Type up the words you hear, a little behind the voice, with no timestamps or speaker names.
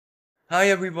Hi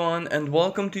everyone and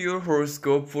welcome to your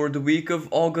horoscope for the week of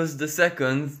August the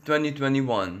 2nd,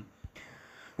 2021.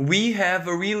 We have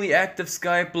a really active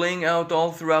sky playing out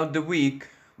all throughout the week,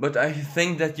 but I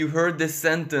think that you heard this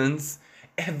sentence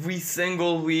every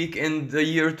single week in the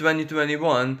year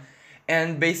 2021,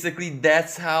 and basically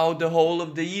that's how the whole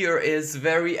of the year is: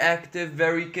 very active,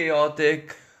 very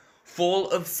chaotic,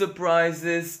 full of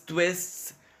surprises,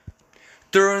 twists,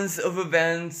 turns of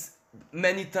events.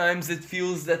 Many times it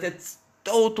feels that it's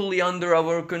totally under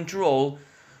our control,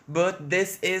 but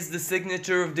this is the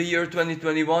signature of the year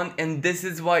 2021, and this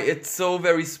is why it's so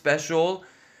very special.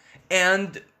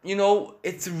 And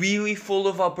it's really full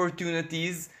of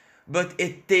opportunities, but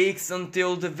it takes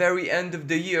until the very end of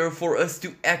the year for us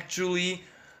to actually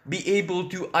be able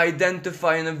to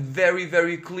identify in a very,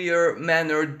 very clear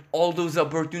manner all those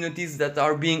opportunities that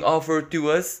are being offered to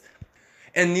us.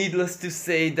 And needless to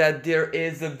say that there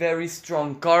is a very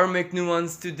strong karmic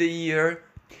nuance to the year.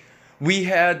 We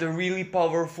had a really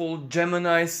powerful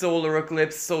Gemini solar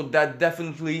eclipse, so that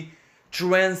definitely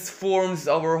transforms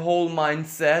our whole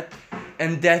mindset,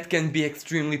 and that can be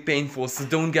extremely painful, so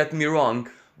don't get me wrong.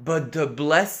 But the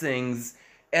blessings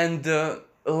and the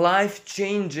life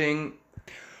changing,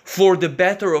 for the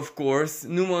better of course,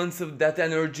 nuance of that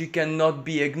energy cannot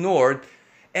be ignored.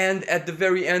 And at the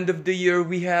very end of the year,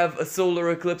 we have a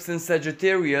solar eclipse in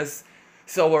Sagittarius.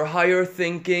 So our higher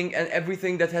thinking and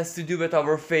everything that has to do with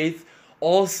our faith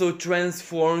also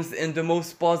transforms in the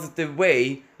most positive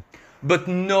way. But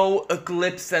no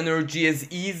eclipse energy is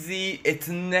easy, it's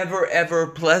never ever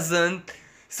pleasant.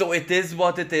 So it is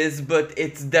what it is, but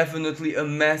it's definitely a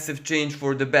massive change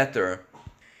for the better.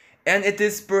 And it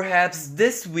is perhaps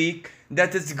this week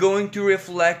that is going to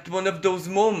reflect one of those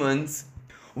moments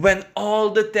when all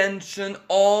the tension,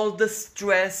 all the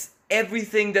stress,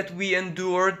 everything that we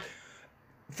endured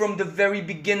from the very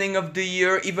beginning of the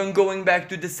year, even going back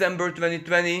to December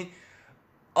 2020,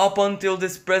 up until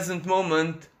this present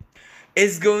moment,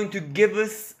 is going to give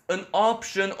us an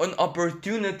option, an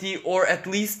opportunity, or at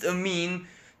least a mean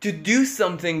to do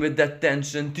something with that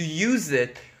tension, to use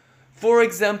it. For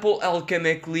example,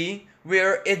 alchemically,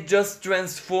 where it just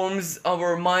transforms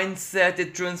our mindset,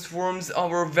 it transforms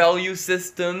our value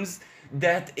systems.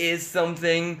 That is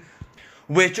something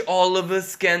which all of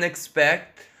us can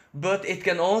expect, but it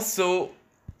can also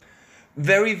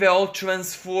very well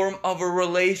transform our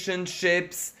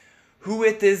relationships, who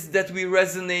it is that we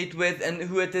resonate with and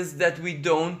who it is that we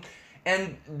don't.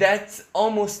 And that's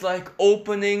almost like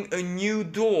opening a new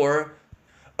door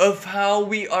of how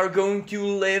we are going to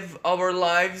live our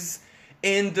lives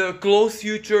in the close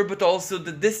future but also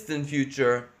the distant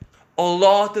future. A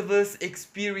lot of us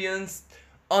experienced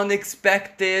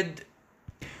unexpected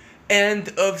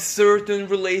end of certain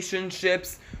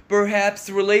relationships, perhaps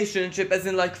relationship as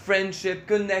in like friendship,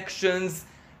 connections,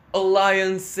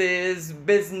 alliances,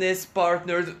 business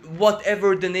partners,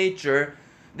 whatever the nature,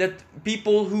 that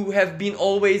people who have been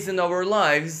always in our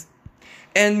lives,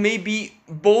 and maybe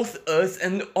both us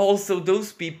and also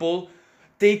those people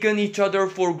taken each other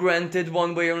for granted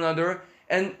one way or another,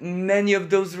 and many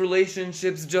of those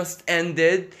relationships just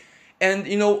ended. And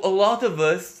a lot of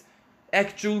us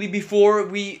actually, before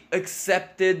we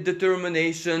accepted the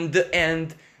termination, the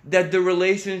end, that the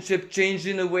relationship changed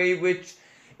in a way which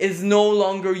is no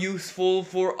longer useful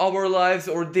for our lives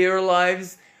or their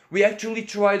lives, we actually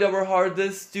tried our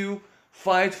hardest to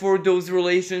fight for those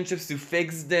relationships, to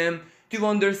fix them, to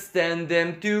understand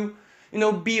them, to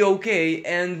be okay,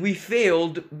 and we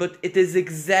failed. But it is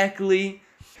exactly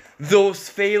those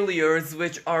failures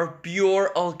which are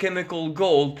pure alchemical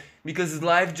gold, because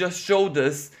life just showed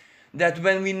us that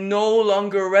when we no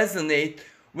longer resonate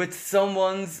with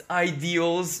someone's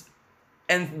ideals,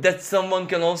 and that someone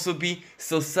can also be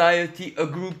society, a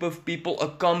group of people, a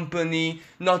company,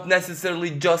 not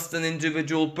necessarily just an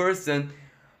individual person,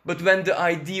 but when the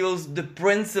ideals, the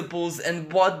principles,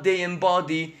 and what they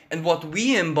embody and what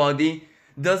we embody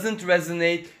doesn't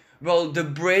resonate, well, the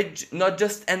bridge not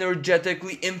just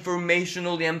energetically,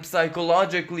 informationally, and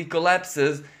psychologically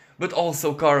collapses, but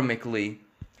also karmically.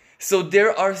 So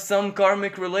there are some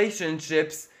karmic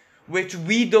relationships which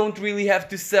we don't really have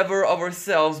to sever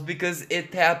ourselves because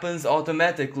it happens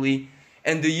automatically,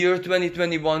 and the year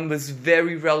 2021 was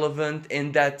very relevant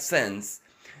in that sense.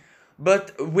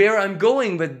 But where I'm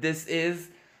going with this is,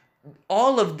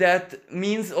 all of that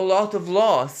means a lot of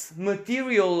loss,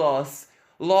 material loss,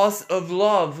 loss of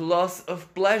love, loss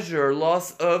of pleasure,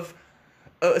 loss of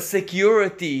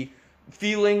security,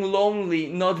 feeling lonely,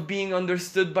 not being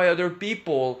understood by other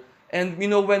people. And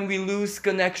when we lose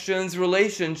connections,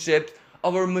 relationships,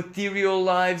 our material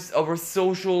lives, our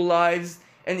social lives,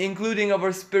 and including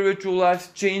our spiritual lives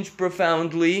changed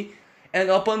profoundly. And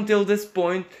up until this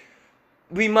point,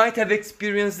 we might have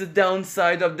experienced the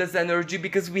downside of this energy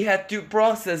because we had to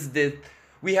process it,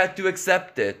 we had to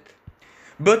accept it.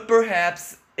 But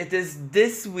perhaps it is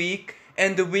this week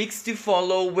and the weeks to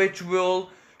follow which will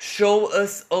show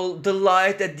us the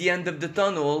light at the end of the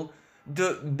tunnel,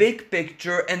 the big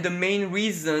picture, and the main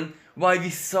reason why we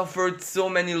suffered so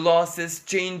many losses,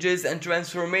 changes, and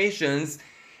transformations.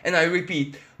 And I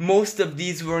repeat, most of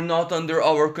these were not under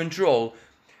our control.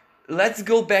 Let's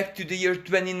go back to the year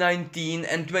 2019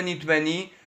 and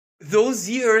 2020. Those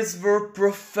years were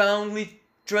profoundly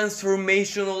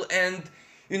transformational and,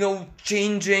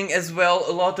 changing as well.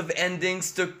 A lot of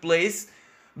endings took place.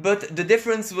 But the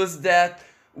difference was that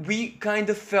we kind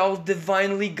of felt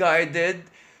divinely guided.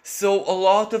 So a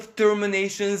lot of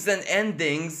terminations and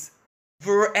endings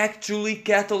were actually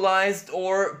catalyzed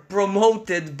or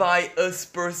promoted by us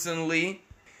personally.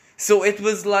 So it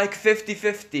was like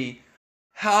 50-50.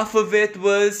 Half of it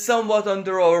was somewhat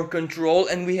under our control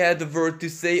and we had a word to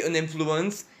say, an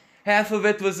influence. Half of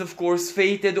it was of course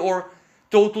fated or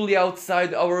totally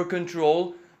outside our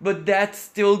control, but that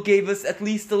still gave us at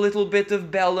least a little bit of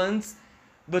balance.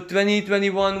 But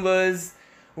 2021 was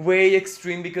way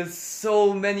extreme because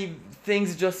so many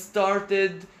things just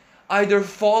started either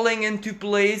falling into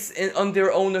place on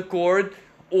their own accord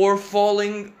or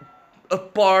falling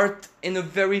apart in a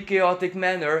very chaotic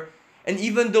manner. And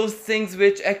even those things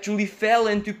which actually fell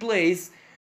into place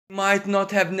might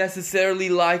not have necessarily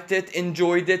liked it,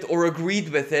 enjoyed it, or agreed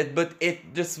with it, but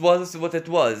it just was what it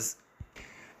was.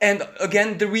 And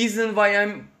again, the reason why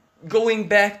I'm going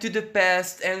back to the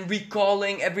past and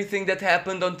recalling everything that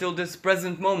happened until this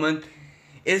present moment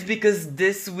is because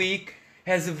this week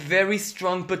has a very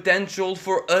strong potential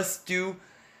for us to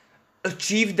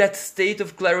achieve that state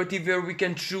of clarity where we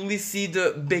can truly see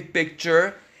the big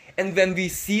picture. And when we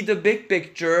see the big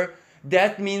picture,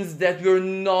 that means that we're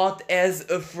not as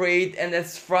afraid and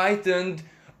as frightened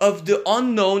of the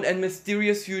unknown and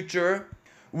mysterious future,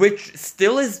 which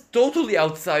still is totally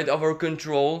outside our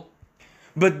control.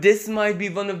 But this might be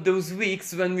one of those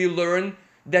weeks when we learn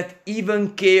that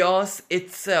even chaos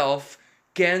itself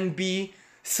can be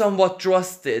somewhat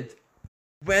trusted.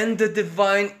 When the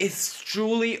divine is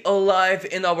truly alive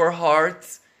in our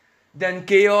hearts, then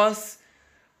chaos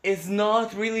is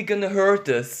not really gonna hurt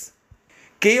us.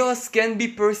 Chaos can be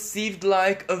perceived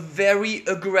like a very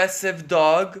aggressive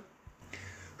dog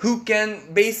who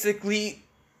can basically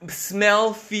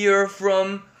smell fear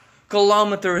from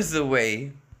kilometers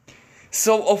away.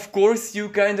 So of course you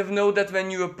kind of know that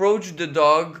when you approach the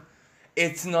dog,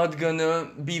 it's not gonna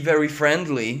be very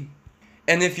friendly.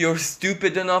 And if you're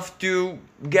stupid enough to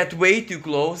get way too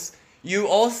close, you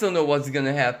also know what's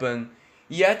gonna happen.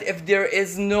 Yet if there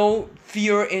is no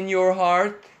fear in your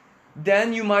heart,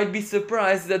 then you might be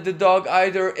surprised that the dog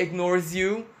either ignores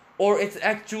you or it's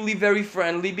actually very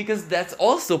friendly, because that's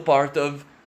also part of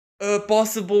a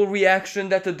possible reaction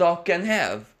that a dog can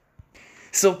have.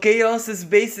 So chaos is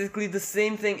basically the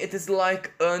same thing. It is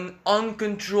like an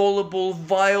uncontrollable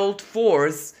wild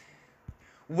force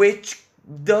which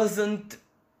doesn't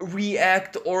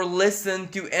react or listen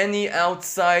to any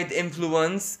outside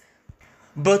influence,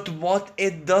 but what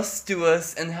it does to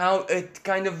us and how it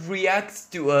kind of reacts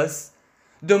to us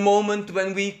the moment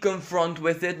when we confront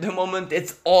with it, the moment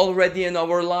it's already in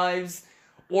our lives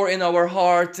or in our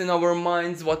hearts, in our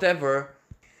minds, whatever,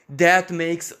 that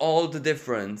makes all the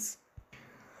difference.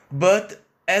 But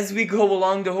as we go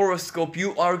along the horoscope,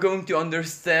 you are going to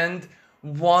understand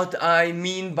what I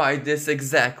mean by this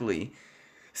exactly.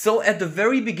 So at the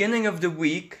very beginning of the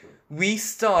week, we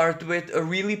start with a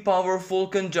really powerful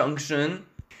conjunction.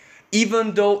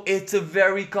 Even though it's a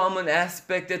very common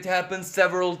aspect that happens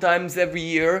several times every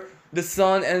year, the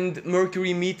Sun and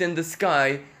Mercury meet in the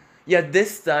sky, yet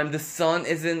this time the Sun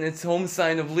is in its home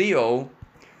sign of Leo.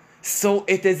 So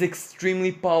it is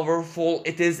extremely powerful,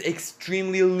 it is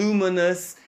extremely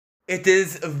luminous, it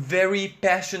is a very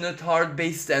passionate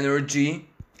heart-based energy.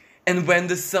 And when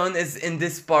the Sun is in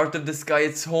this part of the sky,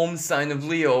 its home sign of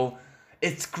Leo,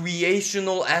 its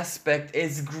creational aspect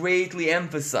is greatly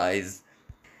emphasized.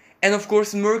 And of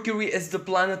course, Mercury is the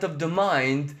planet of the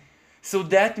mind, so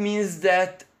that means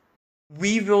that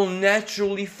we will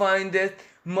naturally find it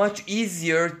much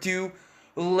easier to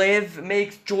live,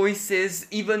 make choices,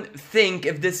 even think,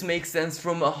 if this makes sense,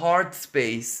 from a heart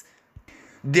space.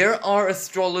 There are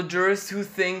astrologers who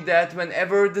think that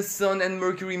whenever the Sun and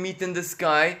Mercury meet in the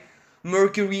sky,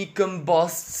 Mercury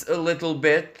combusts a little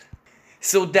bit,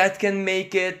 so that can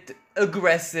make it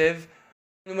aggressive.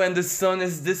 When the Sun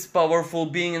is this powerful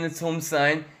being in its home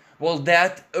sign, well,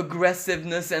 that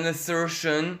aggressiveness and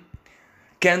assertion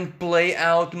can play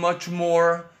out much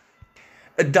more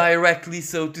directly,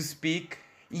 so to speak.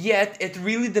 Yet it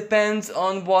really depends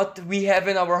on what we have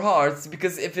in our hearts,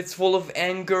 because if it's full of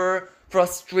anger,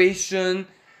 frustration,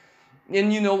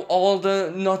 and all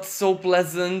the not so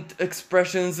pleasant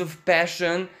expressions of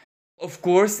passion, of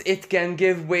course it can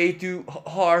give way to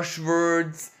harsh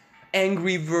words,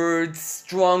 angry words,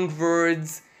 strong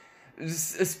words,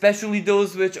 especially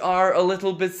those which are a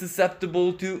little bit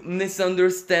susceptible to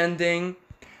misunderstanding.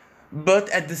 But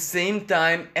at the same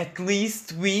time, at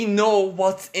least we know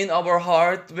what's in our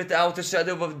heart without a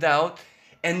shadow of doubt,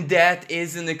 and that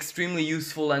is an extremely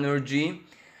useful energy.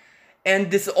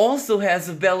 And this also has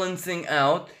a balancing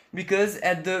out, because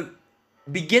at the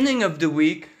beginning of the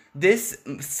week, this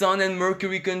Sun and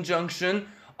Mercury conjunction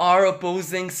are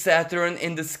opposing Saturn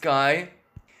in the sky.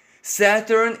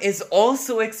 Saturn is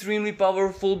also extremely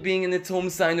powerful, being in its home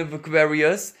sign of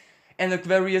Aquarius, and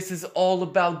Aquarius is all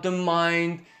about the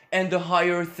mind and the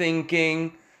higher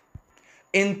thinking,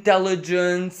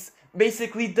 intelligence,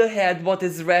 basically the head, what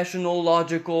is rational,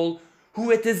 logical,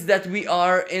 who it is that we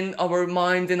are in our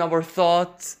mind, in our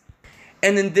thoughts.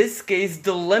 And in this case,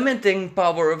 the limiting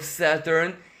power of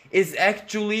Saturn is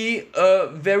actually a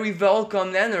very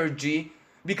welcome energy,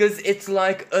 because it's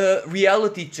like a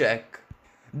reality check.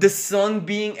 The Sun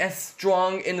being as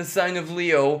strong in the sign of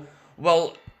Leo,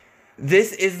 well,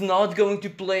 this is not going to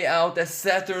play out as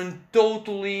Saturn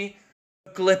totally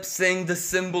eclipsing the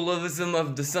symbolism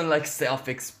of the Sun, like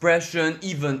self-expression,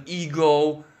 even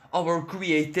ego, our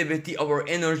creativity, our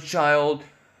inner child,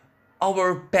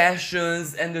 our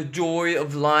passions and the joy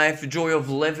of life, joy of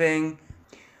living.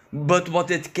 But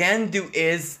what it can do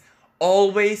is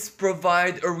always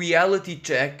provide a reality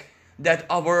check that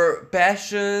our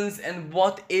passions and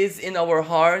what is in our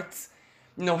hearts,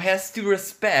 has to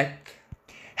respect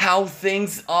how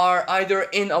things are either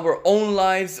in our own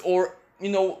lives or,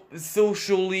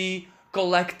 socially,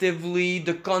 collectively,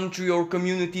 the country or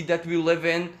community that we live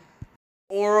in,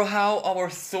 or how our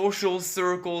social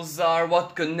circles are,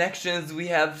 what connections we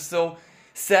have. So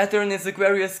Saturn as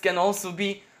Aquarius can also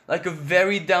be like a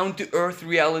very down-to-earth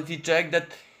reality check that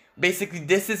basically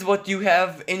this is what you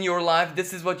have in your life,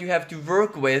 this is what you have to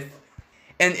work with.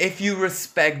 And if you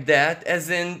respect that,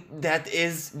 as in that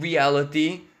is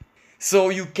reality, so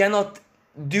you cannot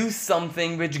do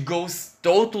something which goes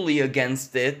totally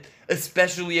against it,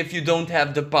 especially if you don't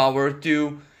have the power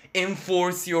to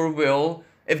enforce your will,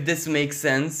 if this makes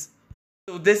sense.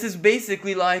 So this is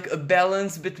basically like a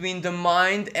balance between the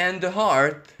mind and the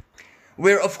heart,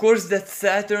 where of course that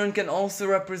Saturn can also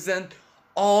represent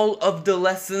all of the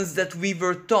lessons that we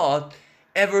were taught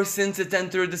ever since it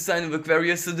entered the sign of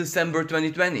Aquarius in December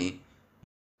 2020.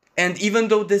 And even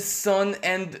though this Sun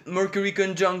and Mercury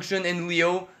conjunction in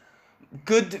Leo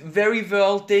could very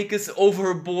well take us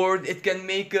overboard, it can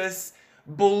make us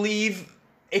believe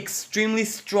extremely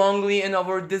strongly in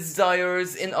our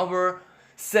desires, in our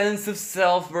sense of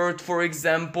self-worth, for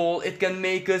example. It can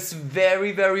make us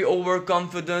very, very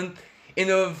overconfident in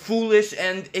a foolish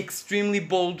and extremely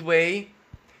bold way.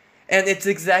 And it's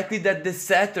exactly that the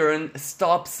Saturn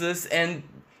stops us and,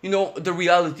 the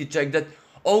reality check that,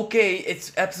 okay,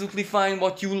 it's absolutely fine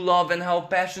what you love and how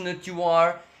passionate you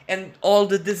are and all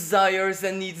the desires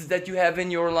and needs that you have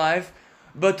in your life,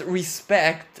 but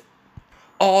respect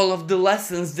all of the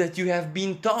lessons that you have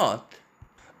been taught.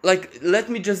 Like, let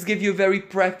me just give you a very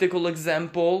practical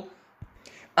example.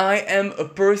 I am a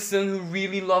person who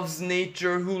really loves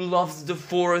nature, who loves the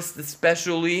forest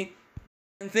especially.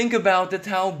 And think about it,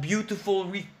 how beautiful,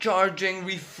 recharging,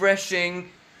 refreshing,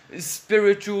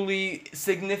 spiritually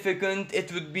significant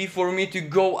it would be for me to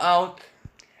go out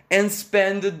and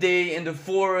spend the day in the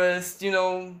forest,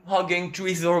 hugging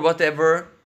trees or whatever.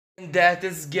 And that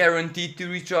is guaranteed to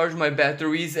recharge my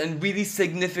batteries and really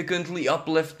significantly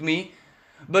uplift me.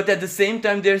 But at the same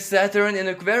time, there's Saturn in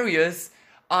Aquarius.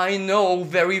 I know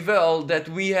very well that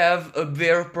we have a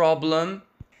bear problem,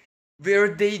 where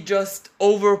they just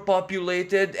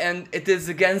overpopulated and it is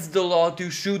against the law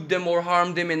to shoot them or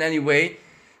harm them in any way.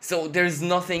 So there's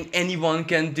nothing anyone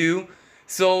can do.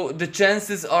 So the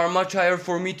chances are much higher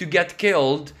for me to get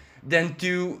killed than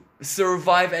to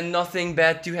survive and nothing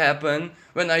bad to happen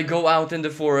when I go out in the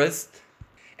forest.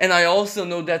 And I also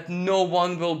know that no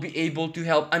one will be able to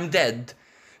help. I'm dead.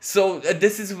 So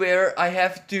this is where I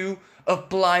have to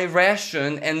apply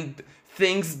ration and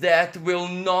things that will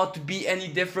not be any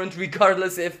different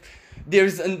regardless if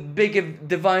there's a big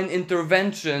divine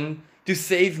intervention to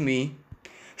save me.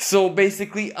 So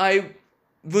basically I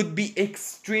would be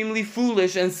extremely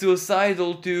foolish and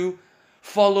suicidal to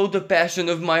follow the passion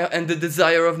of my and the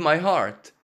desire of my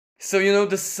heart. So,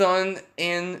 the sun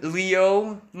in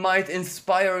Leo might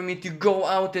inspire me to go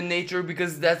out in nature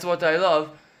because that's what I love.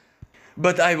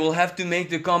 But I will have to make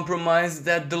the compromise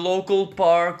that the local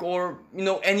park or,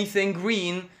 anything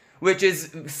green, which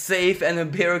is safe and a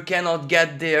bear cannot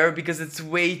get there because it's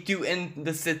way too in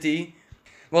the city,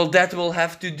 well, that will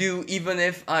have to do even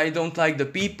if I don't like the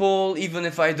people, even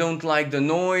if I don't like the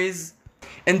noise.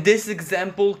 And this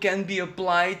example can be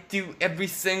applied to every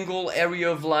single area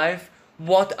of life.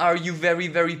 What are you very,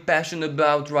 very passionate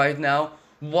about right now?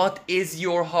 What is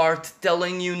your heart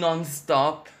telling you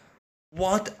non-stop?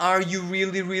 What are you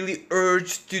really, really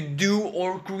urged to do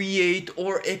or create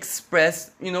or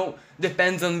express?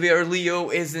 Depends on where Leo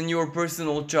is in your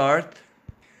personal chart.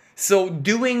 So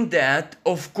doing that,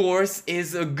 of course,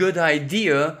 is a good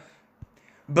idea,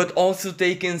 but also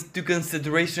take into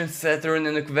consideration Saturn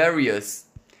and Aquarius.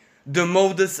 The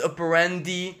modus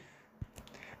operandi,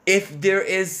 if there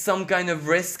is some kind of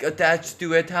risk attached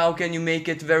to it, how can you make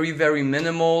it very, very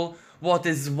minimal? What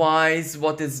is wise?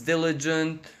 What is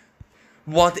diligent?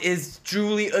 What is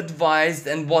truly advised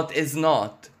and what is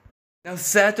not? Now,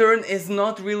 Saturn is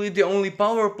not really the only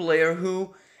power player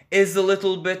who is a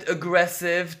little bit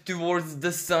aggressive towards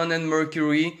the Sun and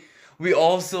Mercury. We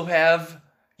also have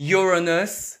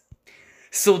Uranus.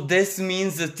 So this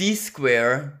means a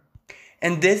T-square.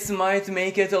 And this might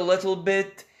make it a little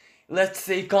bit, let's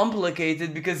say,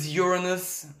 complicated because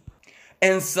Uranus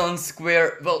and Sun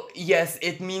square, well, yes,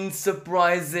 it means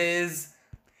surprises.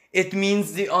 It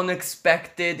means the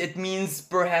unexpected. It means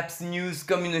perhaps news,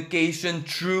 communication,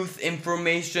 truth,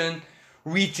 information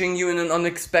reaching you in an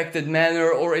unexpected manner,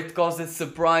 or it causes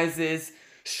surprises,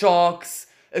 shocks,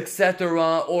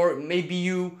 etc. Or maybe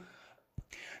you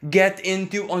get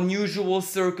into unusual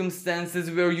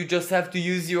circumstances where you just have to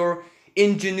use your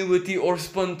ingenuity or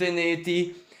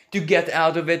spontaneity to get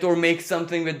out of it or make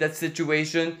something with that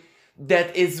situation.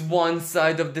 That is one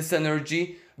side of this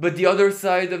energy. But the other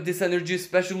side of this energy,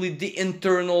 especially the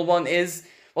internal one, is,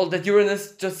 well, that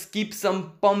Uranus just keeps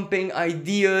on pumping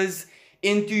ideas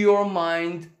into your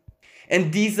mind.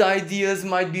 And these ideas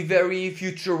might be very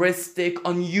futuristic,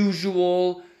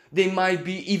 unusual. They might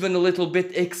be even a little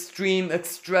bit extreme,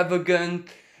 extravagant.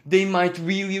 They might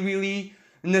really, really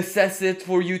necessitate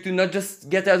for you to not just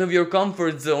get out of your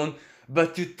comfort zone,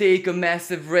 but to take a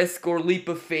massive risk or leap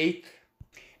of faith.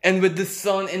 And with the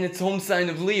Sun in its home sign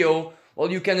of Leo,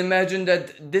 well, you can imagine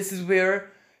that this is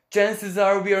where chances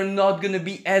are we are not going to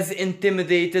be as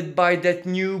intimidated by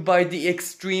the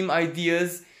extreme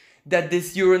ideas that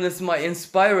this Uranus might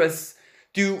inspire us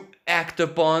to act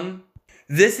upon.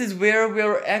 This is where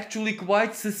we're actually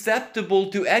quite susceptible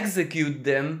to execute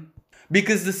them,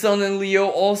 because the Sun in Leo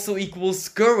also equals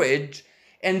courage,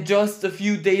 and just a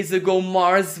few days ago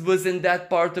Mars was in that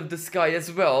part of the sky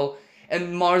as well,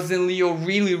 and Mars in Leo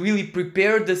really, really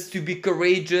prepared us to be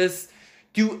courageous,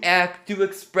 to act, to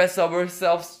express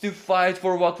ourselves, to fight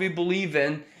for what we believe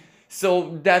in.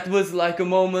 So that was like a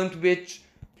moment which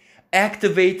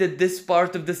activated this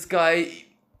part of the sky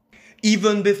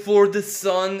even before the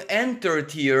Sun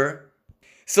entered here.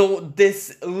 So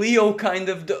this Leo, kind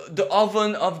of the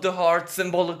oven of the heart,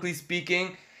 symbolically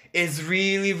speaking, is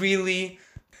really, really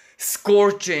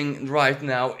scorching right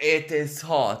now. It is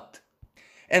hot.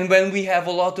 And when we have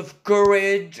a lot of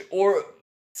courage or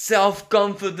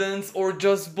self-confidence or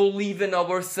just believe in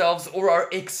ourselves or are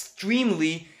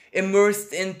extremely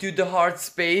immersed into the heart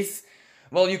space,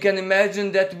 well, you can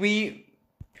imagine that we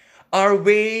are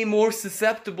way more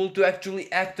susceptible to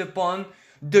actually act upon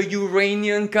the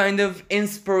Uranian kind of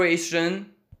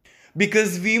inspiration,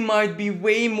 because we might be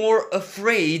way more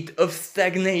afraid of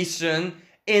stagnation,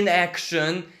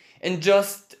 inaction, and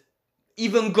just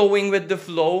even going with the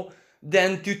flow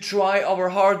than to try our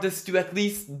hardest to at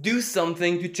least do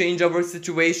something to change our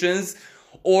situations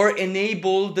or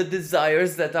enable the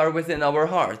desires that are within our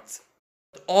hearts.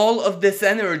 All of this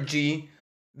energy,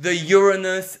 the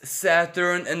Uranus,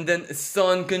 Saturn, and then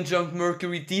Sun conjunct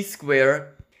Mercury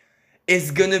T-square, is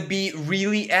gonna be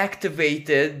really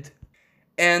activated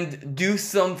and do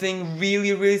something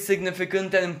really, really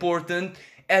significant and important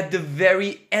at the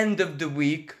very end of the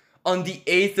week on the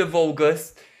 8th of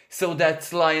August. So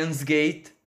that's Lionsgate,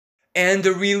 and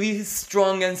a really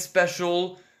strong and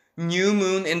special new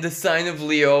moon in the sign of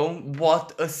Leo.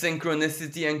 What a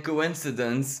synchronicity and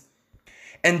coincidence.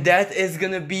 And that is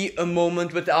gonna be a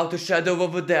moment without a shadow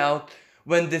of a doubt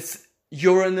when this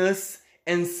Uranus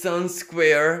and Sun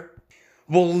square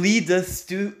will lead us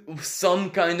to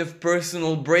some kind of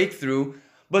personal breakthrough.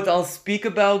 But I'll speak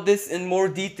about this in more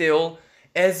detail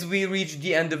as we reach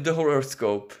the end of the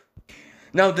horoscope.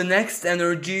 Now, the next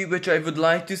energy which I would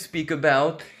like to speak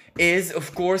about is,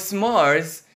 of course,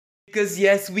 Mars. Because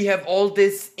yes, we have all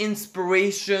this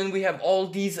inspiration, we have all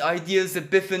these ideas,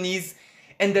 epiphanies,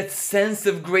 and that sense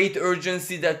of great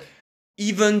urgency that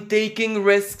even taking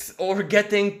risks or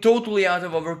getting totally out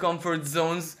of our comfort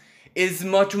zones is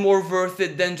much more worth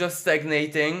it than just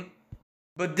stagnating.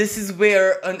 But this is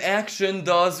where an action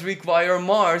does require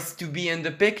Mars to be in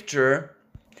the picture.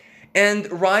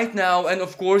 And right now, and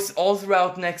of course all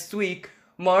throughout next week,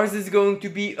 Mars is going to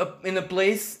be in a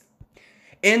place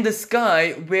in the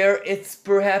sky where it's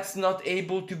perhaps not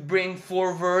able to bring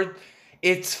forward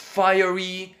its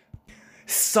fiery,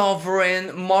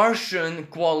 sovereign Martian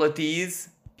qualities,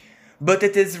 but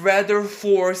it is rather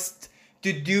forced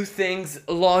to do things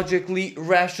logically,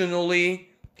 rationally,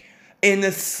 in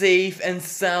a safe and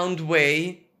sound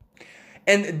way.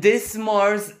 And this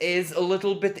Mars is a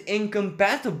little bit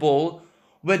incompatible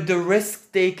with the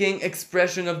risk-taking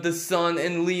expression of the Sun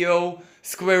in Leo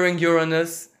squaring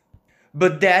Uranus.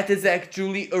 But that is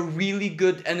actually a really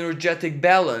good energetic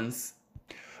balance.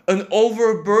 An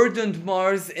overburdened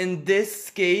Mars in this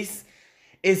case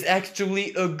is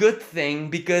actually a good thing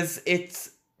because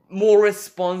it's more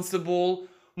responsible,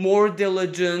 more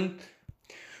diligent,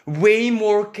 way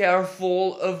more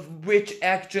careful of which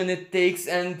action it takes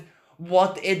and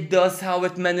what it does, how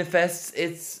it manifests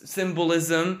its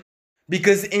symbolism.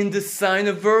 Because in the sign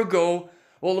of Virgo,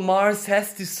 well, Mars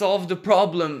has to solve the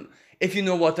problem, if you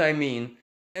know what I mean.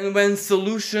 And when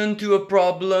solution to a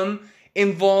problem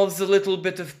involves a little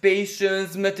bit of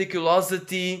patience,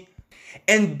 meticulosity,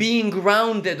 and being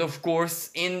grounded, of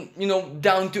course, in,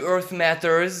 down-to-earth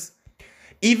matters,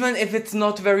 even if it's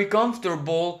not very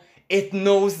comfortable, it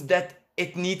knows that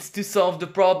it needs to solve the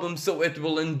problem, so it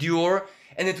will endure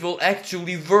and it will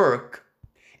actually work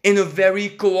in a very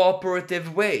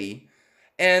cooperative way.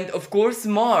 And of course,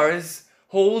 Mars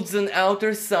holds an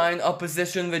outer sign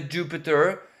opposition with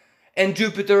Jupiter, and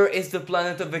Jupiter is the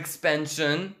planet of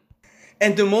expansion.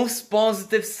 And the most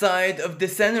positive side of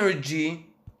this energy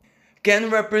can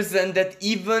represent that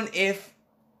even if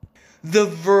the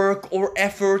work or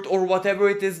effort or whatever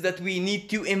it is that we need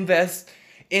to invest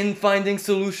in finding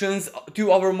solutions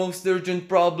to our most urgent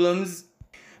problems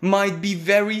might be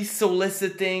very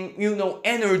soliciting,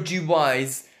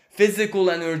 energy-wise, physical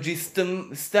energy,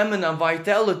 stamina,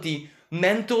 vitality,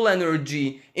 mental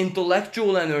energy,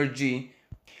 intellectual energy.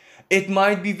 It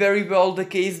might be very well the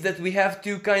case that we have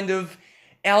to kind of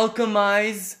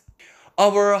alchemize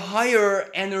our higher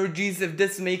energies, if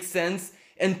this makes sense,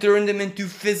 and turn them into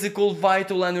physical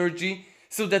vital energy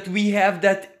so that we have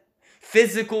that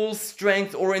physical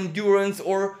strength or endurance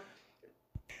or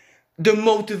the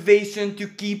motivation to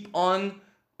keep on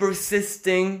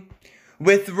persisting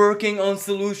with working on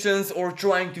solutions or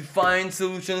trying to find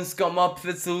solutions, come up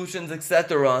with solutions,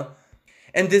 etc.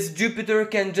 And this Jupiter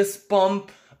can just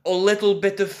pump a little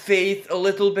bit of faith, a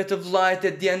little bit of light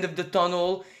at the end of the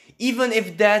tunnel, even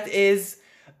if that is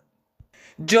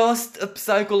just a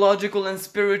psychological and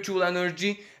spiritual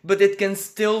energy, but it can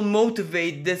still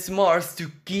motivate this Mars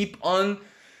to keep on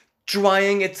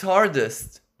trying its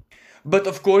hardest. But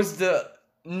of course, the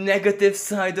negative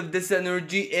side of this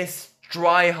energy is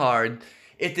try hard.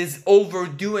 It is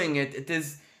overdoing it. It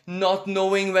is not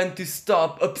knowing when to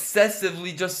stop,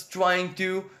 obsessively just trying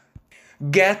to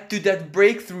get to that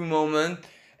breakthrough moment.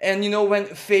 And when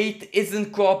fate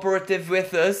isn't cooperative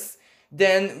with us,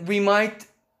 then we might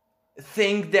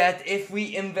think that if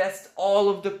we invest all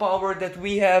of the power that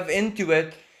we have into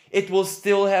it, it will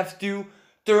still have to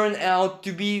turn out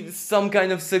to be some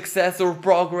kind of success or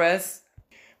progress.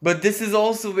 But this is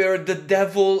also where the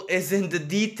devil is in the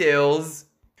details.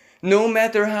 No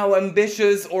matter how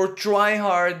ambitious or try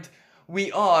hard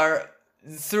we are,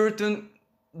 certain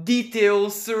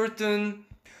details, certain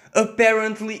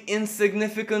apparently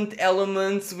insignificant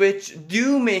elements which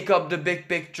do make up the big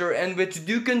picture and which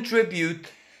do contribute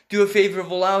to a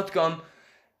favorable outcome,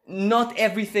 not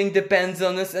everything depends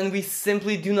on us and we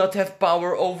simply do not have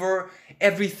power over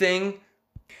everything.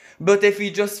 But if we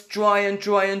just try and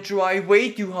try and try way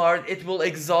too hard, it will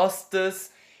exhaust us,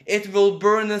 it will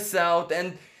burn us out,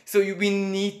 and so we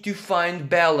need to find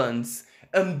balance.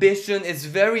 Ambition is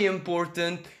very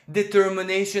important,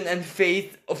 determination and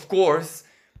faith, of course,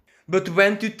 but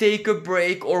when to take a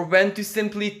break or when to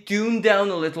simply tune down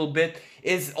a little bit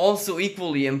is also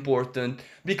equally important,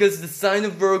 because the sign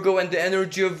of Virgo and the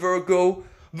energy of Virgo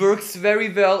works very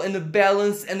well in a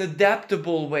balanced and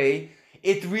adaptable way.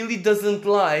 It really doesn't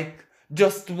like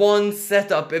just one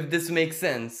setup, if this makes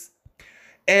sense.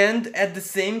 And at the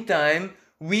same time,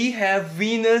 we have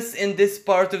Venus in this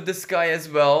part of the sky as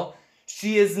well.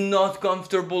 She is not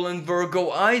comfortable in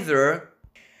Virgo either.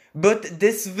 But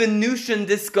this Venusian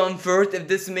discomfort, if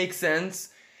this makes sense,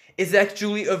 is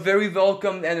actually a very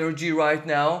welcomed energy right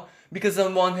now, because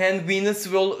on one hand Venus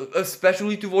will,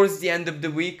 especially towards the end of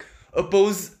the week,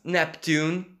 oppose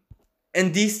Neptune.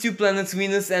 And these two planets,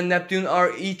 Venus and Neptune,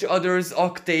 are each other's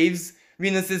octaves.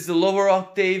 Venus is the lower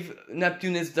octave,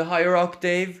 Neptune is the higher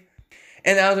octave.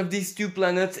 And out of these two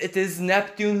planets, it is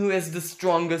Neptune who has the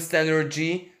strongest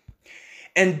energy.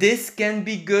 And this can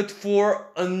be good for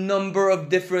a number of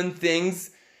different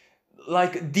things,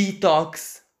 like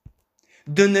detox,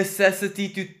 the necessity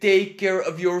to take care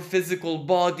of your physical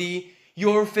body,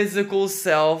 your physical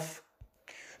self,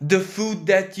 the food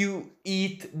that you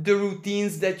eat, the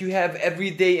routines that you have every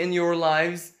day in your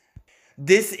lives.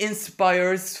 This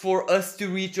inspires for us to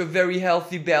reach a very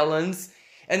healthy balance.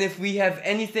 And if we have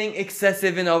anything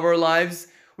excessive in our lives,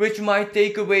 which might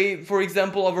take away, for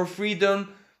example, our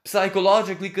freedom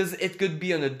psychologically, because it could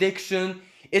be an addiction,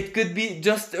 it could be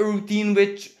just a routine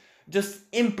which just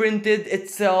imprinted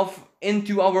itself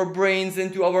into our brains,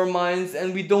 into our minds,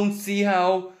 and we don't see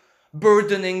how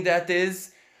burdening that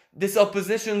is. This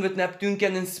opposition with Neptune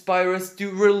can inspire us to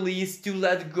release, to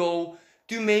let go,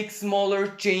 to make smaller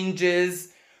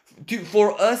changes,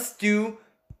 for us to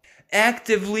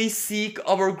actively seek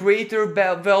our greater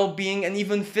well-being and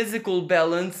even physical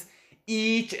balance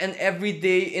each and every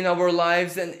day in our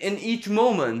lives and in each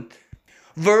moment.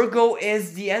 Virgo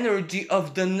is the energy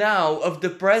of the now, of the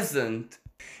present.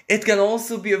 It can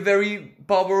also be a very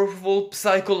powerful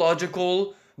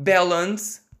psychological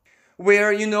balance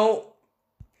where,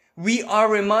 we are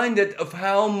reminded of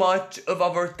how much of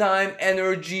our time,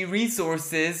 energy,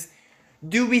 resources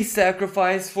do we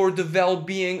sacrifice for the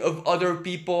well-being of other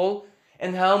people,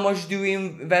 and how much do we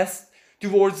invest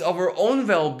towards our own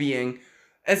well-being,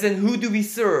 as in who do we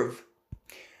serve?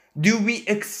 Do we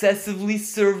excessively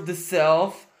serve the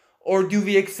self, or do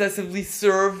we excessively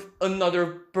serve another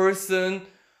person,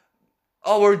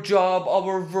 our job,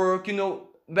 our work,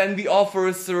 when we offer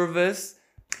a service?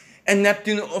 And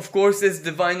Neptune, of course, is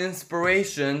divine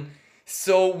inspiration,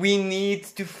 so we need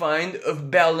to find a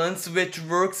balance which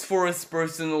works for us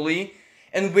personally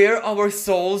and where our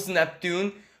souls,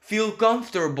 Neptune, feel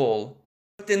comfortable.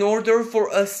 But in order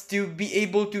for us to be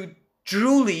able to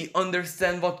truly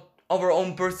understand what our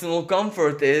own personal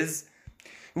comfort is,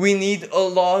 we need a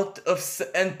lot of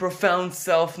and profound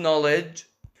self-knowledge,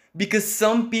 because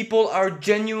some people are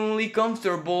genuinely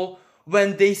comfortable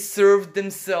when they serve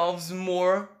themselves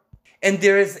more. And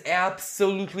there is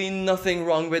absolutely nothing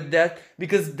wrong with that,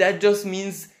 because that just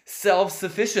means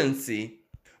self-sufficiency.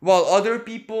 While other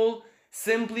people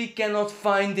simply cannot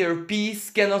find their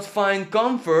peace, cannot find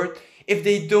comfort if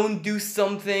they don't do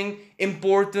something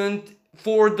important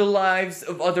for the lives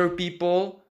of other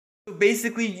people. So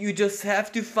basically, you just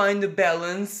have to find a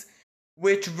balance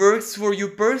which works for you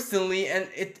personally, and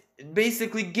it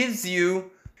basically gives you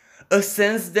a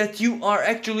sense that you are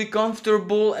actually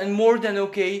comfortable and more than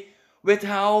okay with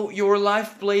how your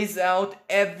life plays out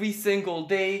every single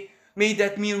day. May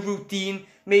that mean routine,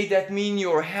 may that mean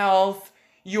your health,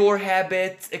 your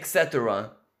habits, etc.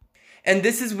 And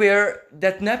this is where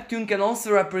that Neptune can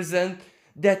also represent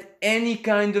that any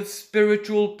kind of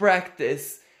spiritual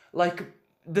practice, like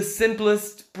the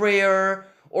simplest prayer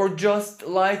or just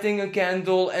lighting a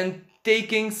candle and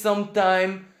taking some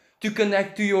time to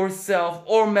connect to yourself,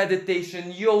 or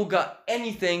meditation, yoga,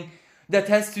 anything that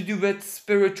has to do with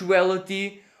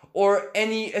spirituality or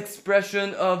any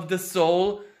expression of the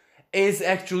soul, is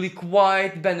actually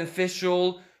quite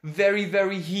beneficial, very,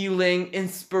 very healing,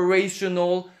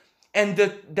 inspirational, and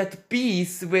that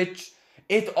peace which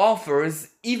it offers,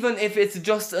 even if it's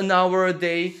just an hour a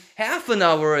day, half an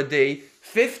hour a day,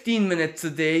 15 minutes a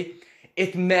day,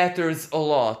 it matters a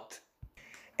lot.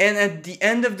 And at the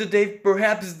end of the day,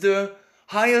 perhaps the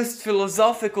highest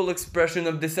philosophical expression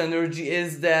of this energy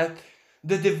is that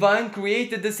the divine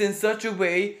created us in such a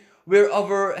way where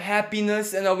our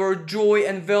happiness and our joy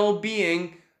and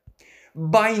well-being,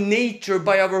 by nature,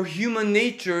 by our human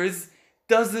natures,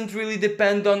 doesn't really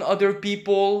depend on other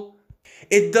people.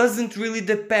 It doesn't really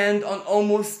depend on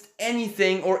almost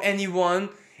anything or anyone.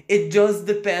 It just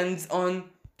depends on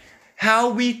how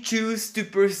we choose to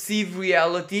perceive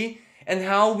reality and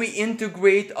how we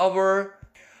integrate our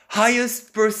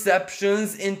highest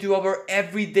perceptions into our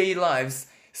everyday lives.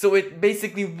 So it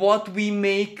basically what we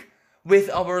make with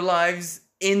our lives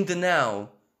in the now.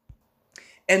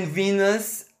 And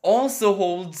Venus also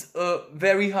holds a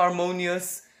very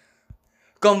harmonious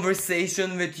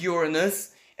conversation with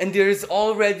Uranus, and there is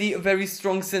already a very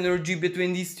strong synergy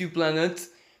between these two planets,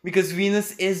 because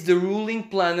Venus is the ruling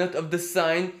planet of the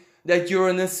sign that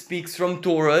Uranus speaks from,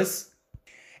 Taurus.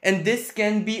 And this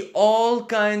can be all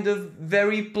kind of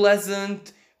very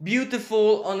pleasant,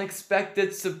 beautiful,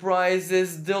 unexpected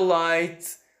surprises,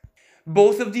 delight.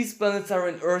 Both of these planets are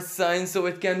in Earth signs, so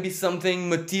it can be something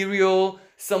material,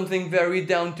 something very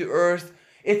down to earth.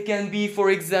 It can be, for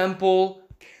example,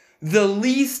 the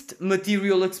least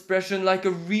material expression, like a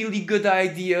really good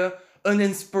idea, an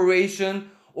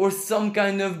inspiration, or some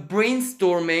kind of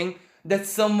brainstorming that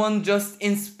someone just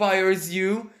inspires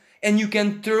you and you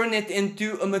can turn it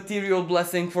into a material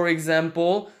blessing, for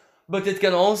example. But it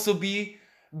can also be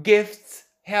gifts,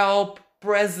 help,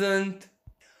 present,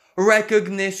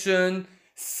 recognition,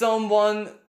 someone,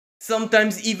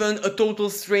 sometimes even a total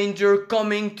stranger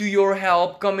coming to your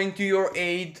help, coming to your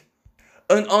aid.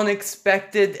 An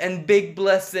unexpected and big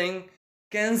blessing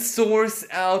can source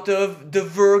out of the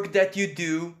work that you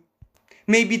do.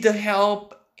 Maybe the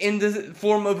help in the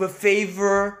form of a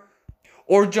favor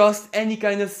or just any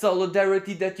kind of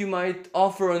solidarity that you might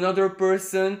offer another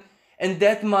person, and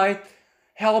that might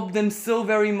help them so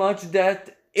very much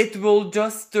that it will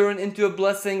just turn into a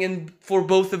blessing for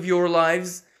both of your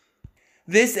lives.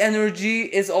 This energy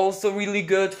is also really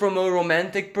good from a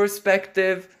romantic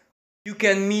perspective. You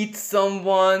can meet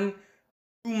someone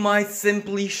who might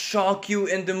simply shock you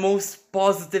in the most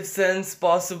positive sense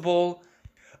possible.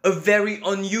 A very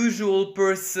unusual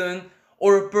person,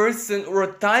 or a person, or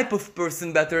a type of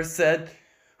person better said,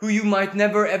 who you might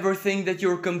never ever think that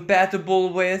you're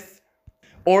compatible with.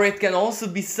 Or it can also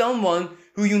be someone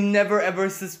who you never ever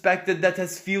suspected that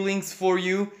has feelings for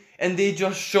you, and they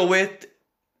just show it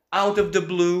out of the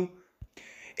blue.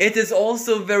 It is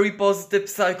also very positive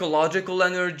psychological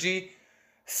energy.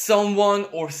 Someone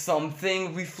or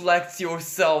something reflects your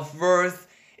self-worth.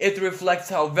 It reflects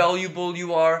how valuable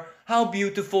you are, how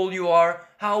beautiful you are,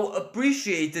 how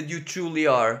appreciated you truly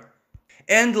are.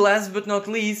 And last but not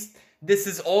least, this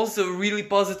is also really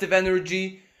positive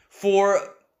energy for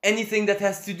anything that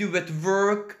has to do with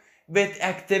work, with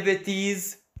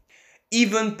activities,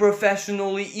 even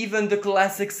professionally, even the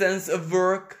classic sense of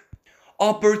work,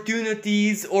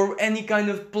 opportunities or any kind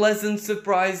of pleasant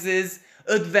surprises,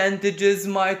 advantages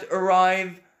might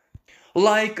arrive,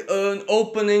 like an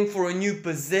opening for a new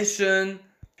position,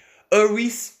 a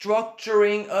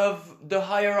restructuring of the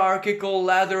hierarchical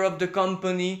ladder of the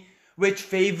company which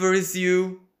favors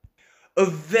you, a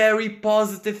very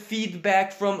positive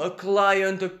feedback from a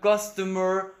client, a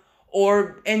customer,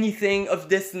 or anything of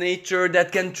this nature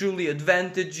that can truly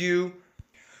advantage you,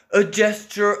 a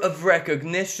gesture of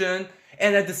recognition,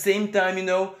 and at the same time,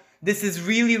 this is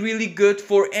really, really good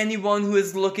for anyone who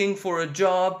is looking for a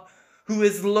job, who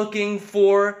is looking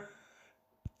for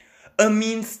a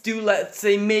means to, let's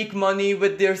say, make money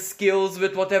with their skills,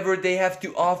 with whatever they have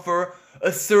to offer,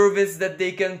 a service that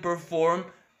they can perform.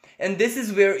 And this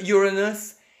is where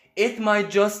Uranus, it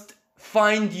might just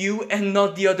find you and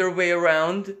not the other way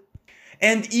around.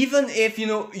 And even if,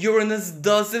 Uranus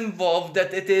does involve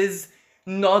that it is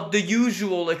not the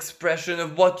usual expression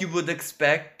of what you would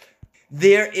expect,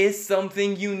 there is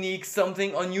something unique,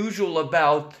 something unusual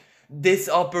about this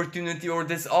opportunity or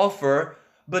this offer,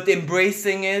 but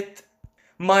embracing it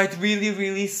might really,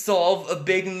 really solve a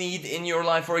big need in your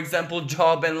life, for example,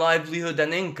 job and livelihood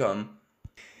and income.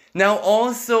 Now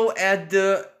also at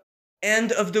the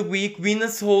end of the week,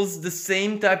 Venus holds the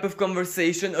same type of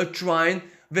conversation, a trine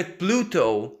with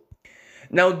Pluto.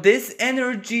 Now this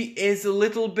energy is a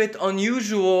little bit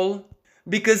unusual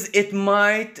because it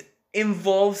might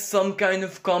involve some kind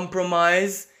of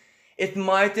compromise. It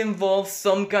might involve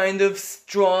some kind of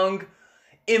strong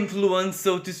influence,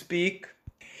 so to speak.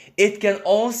 It can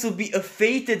also be a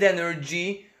fated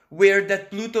energy where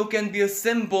that Pluto can be a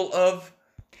symbol of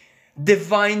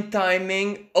divine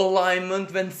timing,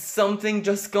 alignment, when something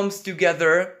just comes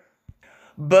together.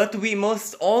 But we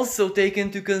must also take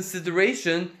into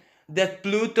consideration that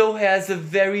Pluto has a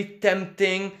very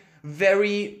tempting,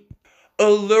 very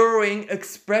alluring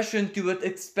expression to it,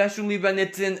 especially when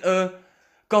it's in a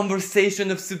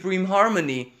conversation of supreme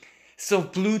harmony. So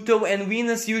Pluto and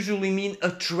Venus usually mean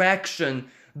attraction,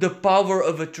 the power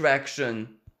of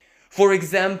attraction. For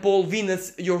example,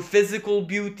 Venus, your physical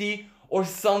beauty, or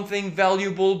something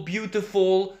valuable,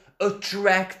 beautiful,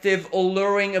 attractive,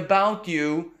 alluring about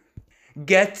you,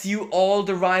 gets you all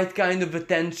the right kind of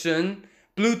attention.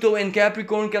 Pluto in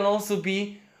Capricorn can also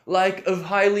be like a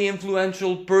highly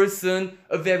influential person,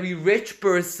 a very rich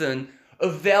person, a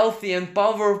wealthy and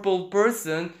powerful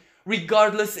person,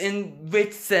 regardless in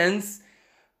which sense,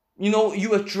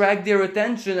 you attract their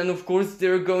attention, and of course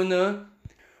they're gonna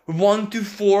want to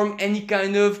form any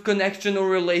kind of connection or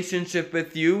relationship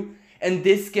with you. And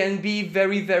this can be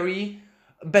very, very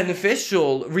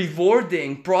beneficial,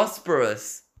 rewarding,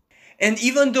 prosperous. And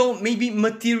even though maybe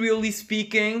materially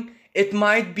speaking, it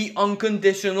might be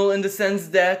unconditional in the sense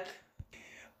that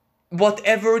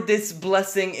whatever this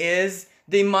blessing is,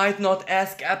 they might not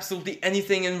ask absolutely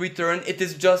anything in return. It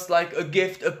is just like a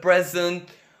gift, a present,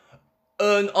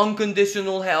 an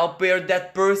unconditional help where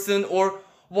that person or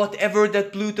whatever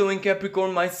that Pluto in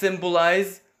Capricorn might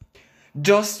symbolize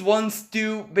just wants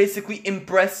to basically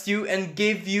impress you and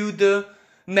give you the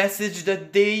message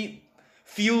that they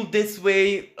feel this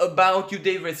way about you,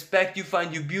 they respect you,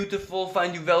 find you beautiful,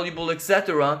 find you valuable,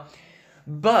 etc.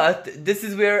 But this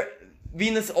is where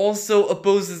Venus also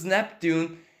opposes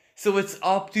Neptune, so it's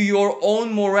up to your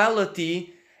own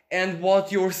morality and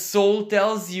what your soul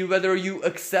tells you, whether you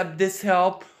accept this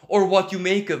help or what you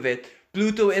make of it.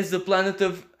 Pluto is the planet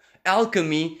of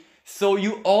alchemy, so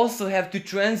you also have to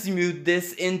transmute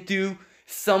this into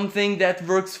something that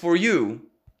works for you.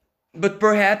 But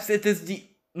perhaps it is the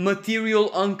material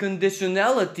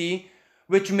unconditionality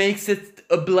which makes it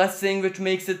a blessing, which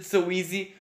makes it so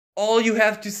easy. All you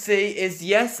have to say is,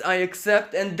 yes, I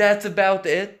accept, and that's about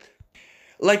it.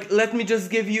 Like, let me just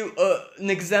give you an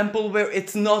example where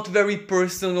it's not very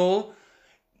personal.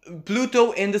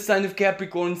 Pluto in the sign of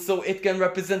Capricorn, so it can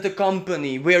represent a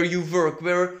company where you work,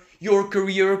 where your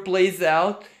career plays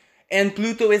out. And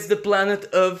Pluto is the planet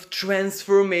of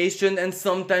transformation, and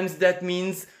sometimes that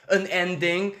means an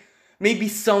ending. Maybe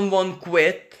someone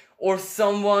quit, or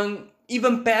someone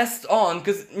even passed on,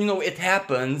 because, it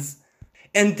happens.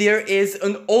 And there is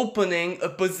an opening, a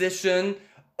position,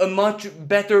 a much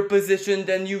better position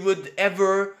than you would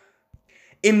ever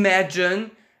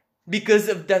imagine because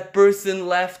of that person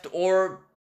left or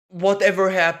whatever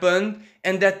happened,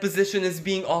 and that position is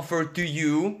being offered to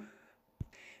you.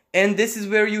 And this is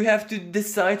where you have to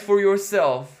decide for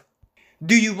yourself.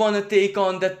 Do you want to take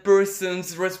on that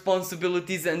person's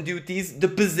responsibilities and duties, the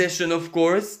position of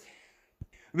course,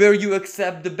 where you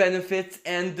accept the benefits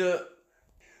and the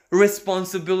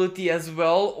responsibility as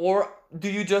well, or do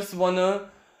you just want to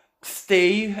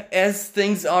stay as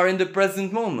things are in the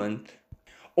present moment?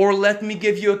 Or let me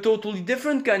give you a totally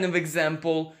different kind of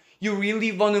example. You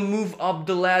really want to move up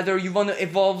the ladder, you want to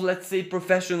evolve, let's say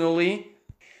professionally,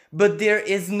 but there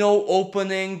is no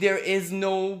opening, there is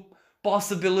no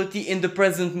possibility in the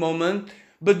present moment,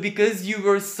 but because you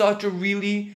were such a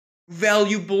really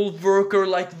valuable worker,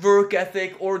 like work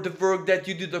ethic or the work that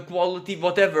you do, the quality,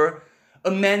 whatever,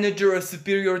 a manager, a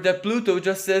superior, that Pluto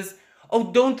just says,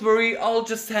 oh, don't worry, I'll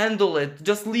just handle it,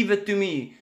 just leave it to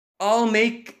me. I'll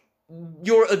make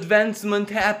your advancement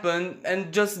happen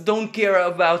and just don't care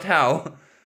about how.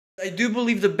 I do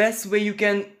believe the best way you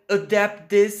can adapt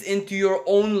this into your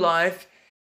own life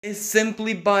is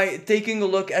simply by taking a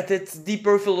look at its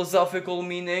deeper philosophical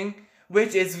meaning,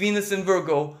 which is Venus in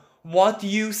Virgo. What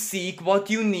you seek, what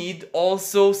you need,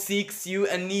 also seeks you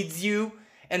and needs you,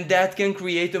 and that can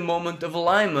create a moment of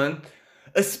alignment,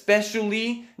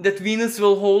 especially that Venus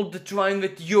will hold the trine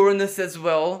with Uranus as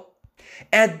well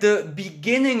at the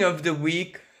beginning of the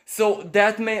week, so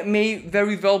that may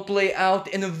very well play out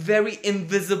in a very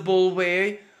invisible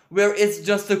way, where it's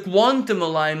just a quantum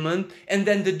alignment, and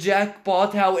then the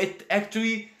jackpot, how it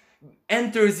actually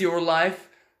enters your life,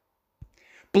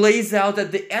 plays out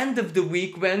at the end of the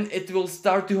week when it will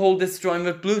start to hold this trine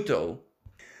with Pluto.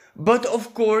 But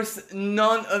of course,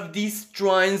 none of these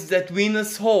trines that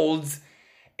Venus holds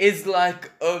is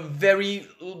like a very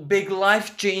big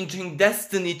life-changing,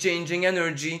 destiny-changing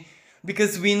energy,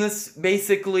 because Venus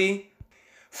basically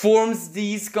forms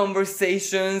these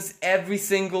conversations every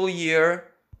single year.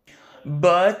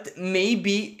 But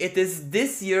maybe it is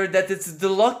this year that it's the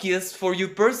luckiest for you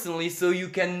personally, so you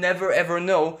can never ever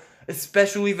know,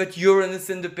 especially with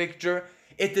Uranus in the picture,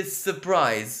 it is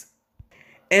surprise.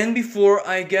 And before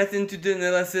I get into the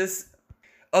analysis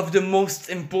of the most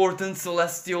important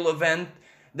celestial event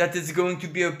that is going to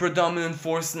be a predominant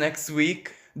force next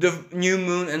week, the new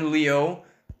moon in Leo,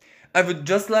 I would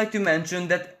just like to mention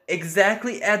that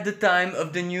exactly at the time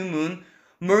of the new moon,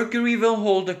 Mercury will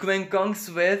hold a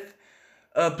quincunx with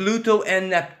Pluto and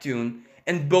Neptune.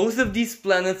 And both of these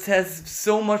planets has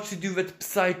so much to do with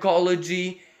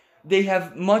psychology, they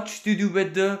have much to do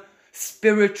with the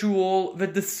spiritual,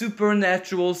 with the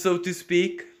supernatural, so to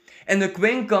speak. And the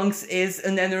quincunx is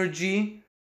an energy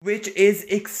which is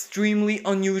extremely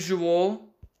unusual.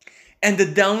 And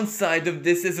the downside of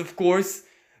this is, of course,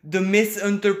 the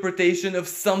misinterpretation of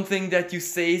something that you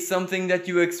say, something that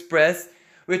you express,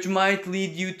 which might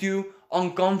lead you to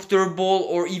uncomfortable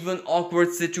or even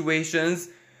awkward situations.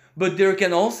 But there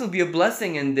can also be a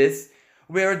blessing in this,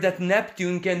 where that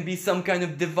Neptune can be some kind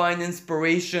of divine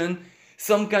inspiration,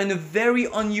 some kind of very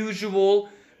unusual,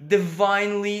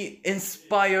 divinely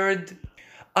inspired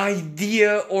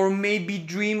idea or maybe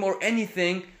dream or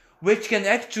anything, which can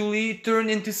actually turn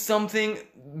into something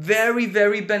very,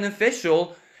 very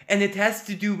beneficial. And it has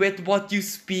to do with what you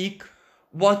speak,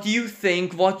 what you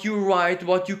think, what you write,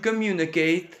 what you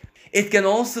communicate. It can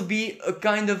also be a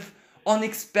kind of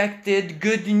unexpected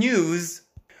good news,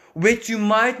 which you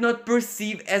might not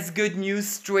perceive as good news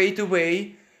straight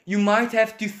away. You might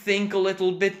have to think a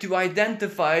little bit to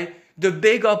identify the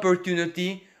big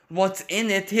opportunity, what's in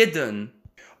it hidden.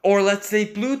 Or let's say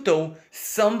Pluto,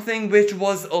 something which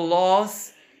was a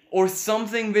loss, or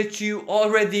something which you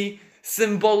already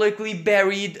symbolically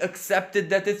buried, accepted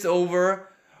that it's over,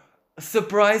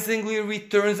 surprisingly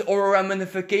returns, or a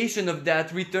ramification of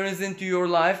that returns into your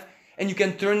life, and you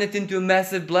can turn it into a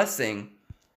massive blessing.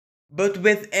 But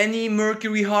with any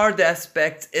Mercury hard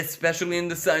aspect, especially in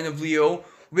the sign of Leo,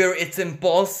 where it's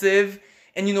impulsive,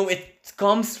 and it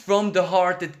comes from the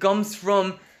heart, it comes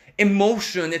from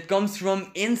emotion, it comes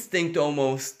from instinct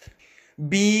almost.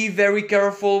 Be very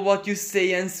careful what you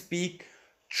say and speak.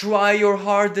 Try your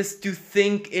hardest to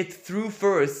think it through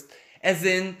first, as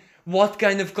in what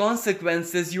kind of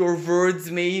consequences your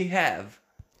words may have.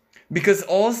 Because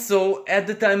also, at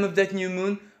the time of that new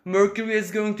moon, Mercury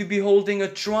is going to be holding a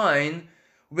trine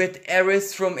with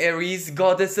Eris from Aries,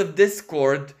 goddess of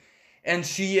discord, and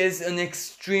she is an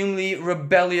extremely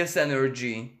rebellious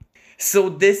energy. So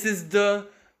this is the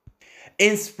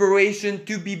inspiration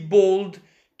to be bold,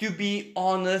 to be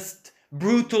honest,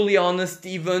 brutally honest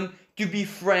even, to be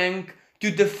frank, to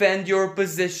defend your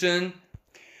position,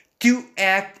 to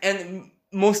act and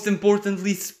most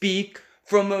importantly speak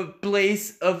from a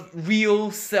place of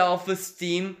real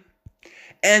self-esteem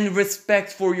and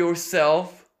respect for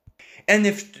yourself. And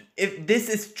if this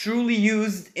is truly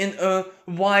used in a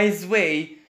wise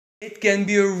way, it can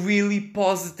be a really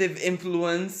positive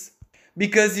influence,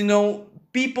 because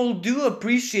people do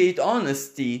appreciate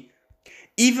honesty,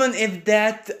 even if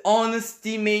that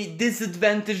honesty may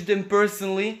disadvantage them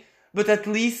personally, but at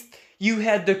least you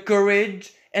had the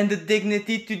courage and the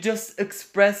dignity to just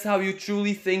express how you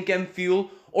truly think and feel,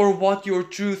 or what your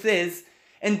truth is,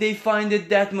 and they find it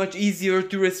that much easier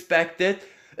to respect it,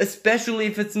 especially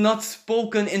if it's not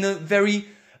spoken in a very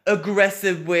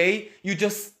aggressive way. You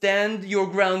just stand your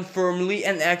ground firmly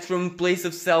and act from a place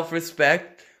of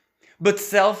self-respect. But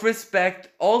self-respect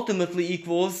ultimately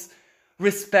equals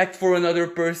respect for another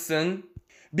person,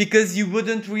 because you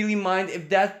wouldn't really mind if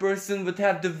that person would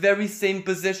have the very same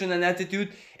position and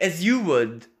attitude as you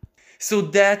would. So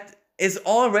that is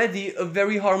already a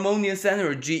very harmonious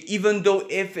energy, even though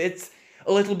if it's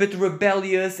a little bit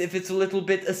rebellious, if it's a little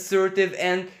bit assertive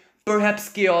and perhaps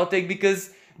chaotic,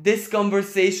 because this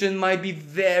conversation might be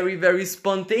very, very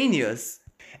spontaneous.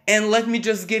 And let me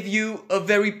just give you a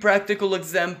very practical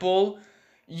example.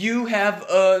 You have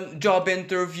a job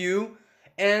interview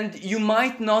and you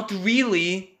might not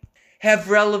really have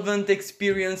relevant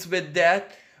experience with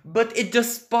that, but it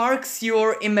just sparks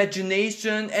your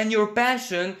imagination and your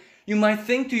passion. You might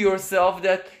think to yourself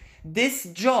that this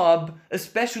job,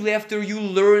 especially after you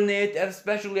learn it,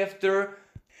 especially after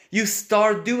you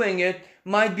start doing it,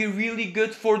 might be really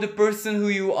good for the person who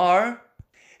you are.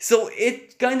 So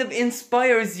it kind of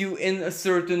inspires you in a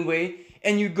certain way,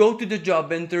 and you go to the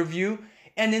job interview,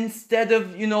 and instead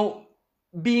of,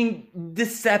 being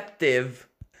deceptive,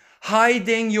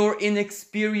 hiding your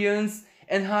inexperience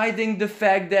and hiding the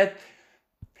fact that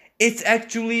it's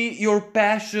actually your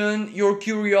passion, your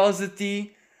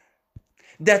curiosity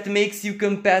that makes you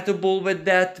compatible with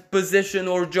that position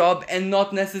or job, and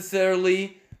not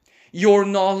necessarily your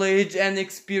knowledge and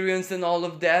experience and all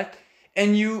of that,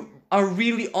 and you are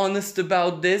really honest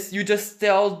about this, you just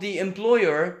tell the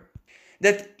employer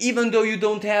that even though you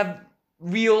don't have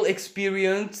real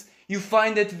experience, you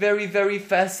find it very, very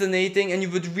fascinating and you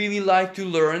would really like to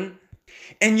learn,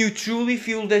 and you truly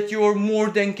feel that you're more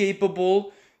than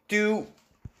capable to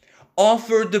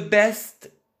offer the best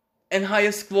and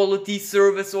highest quality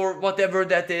service or whatever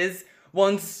that is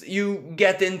once you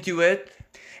get into it.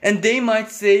 And they might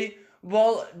say,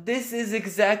 well, this is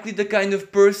exactly the kind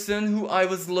of person who I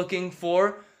was looking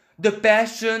for. The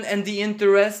passion and the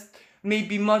interest may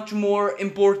be much more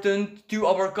important to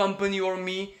our company or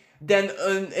me than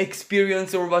an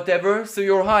experience or whatever, so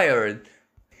you're hired.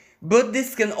 But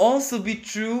this can also be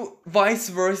true vice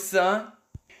versa,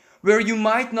 where you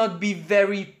might not be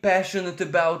very passionate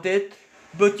about it,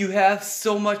 but you have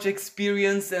so much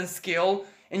experience and skill,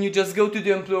 and you just go to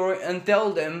the employer and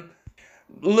tell them,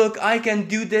 look, I can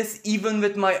do this even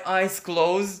with my eyes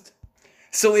closed.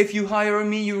 So if you hire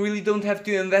me, you really don't have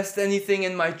to invest anything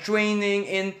in my training,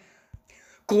 in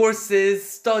courses,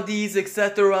 studies,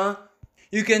 etc.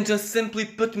 You can just simply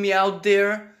put me out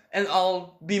there and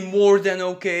I'll be more than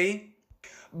okay.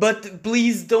 But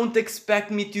please don't expect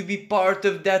me to be part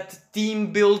of that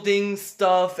team building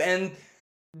stuff and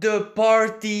the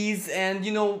parties and,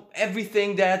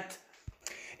 everything that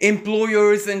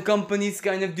employers and companies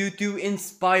kind of do to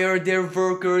inspire their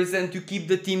workers and to keep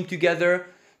the team together.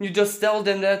 You just tell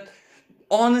them that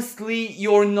honestly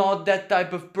you're not that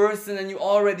type of person and you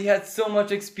already had so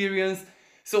much experience.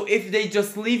 So if they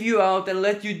just leave you out and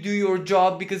let you do your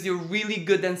job because you're really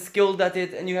good and skilled at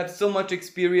it and you have so much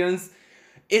experience,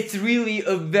 it's really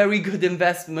a very good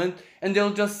investment. And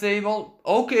they'll just say, well,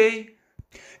 okay,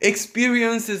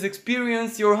 experience is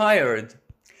experience, you're hired.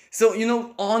 So,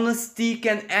 honesty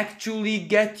can actually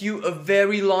get you a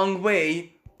very long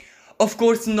way. Of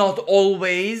course, not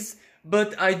always,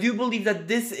 but I do believe that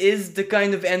this is the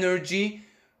kind of energy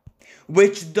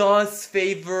which does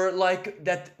favor like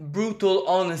that brutal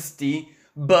honesty,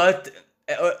 but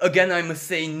again, I must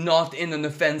say, not in an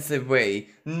offensive way,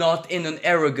 not in an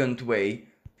arrogant way,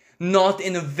 not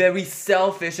in a very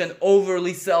selfish and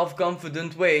overly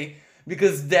self-confident way,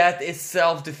 because that is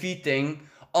self-defeating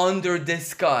under this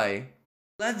sky.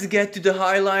 Let's get to the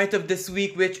highlight of this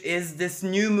week, which is this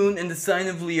new moon in the sign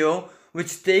of Leo,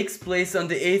 which takes place on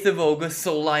the 8th of August,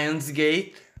 so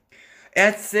Lionsgate,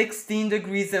 at 16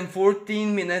 degrees and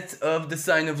 14 minutes of the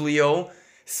sign of Leo.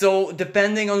 So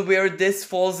depending on where this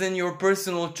falls in your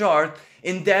personal chart,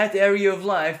 in that area of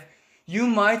life, you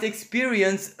might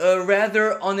experience a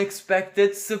rather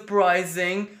unexpected,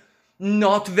 surprising,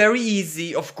 not very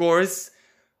easy, of course,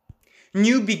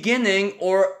 new beginning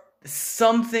or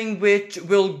something which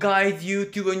will guide you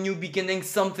to a new beginning,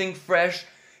 something fresh,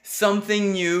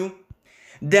 something new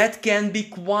that can be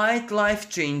quite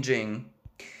life-changing.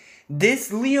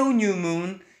 This Leo new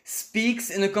moon speaks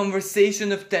in a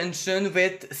conversation of tension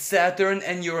with Saturn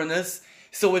and Uranus,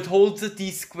 so it holds a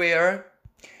T-square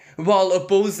while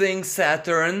opposing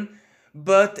Saturn,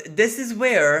 but this is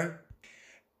where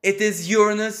it is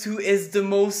Uranus who is the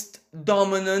most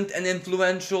dominant and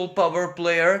influential power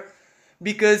player,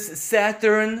 because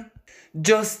Saturn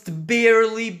just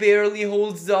barely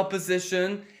holds the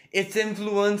opposition. Its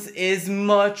influence is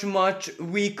much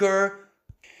weaker.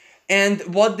 And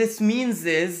what this means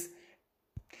is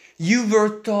you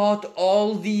were taught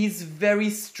all these very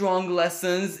strong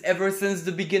lessons ever since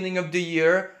the beginning of the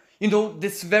year.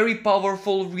 This very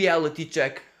powerful reality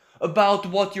check about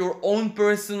what your own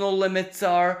personal limits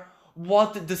are,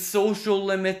 what the social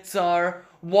limits are,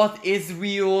 what is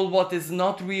real, what is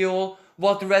not real,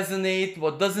 what resonates,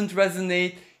 what doesn't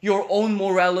resonate, your own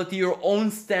morality, your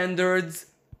own standards.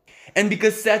 And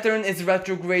because Saturn is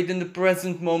retrograde in the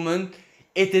present moment,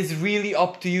 it is really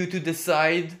up to you to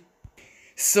decide.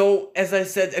 So, as I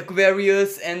said,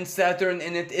 Aquarius and Saturn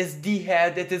in it is the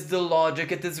head, it is the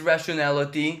logic, it is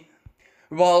rationality,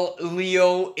 while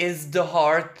Leo is the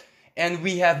heart, and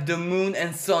we have the moon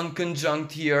and sun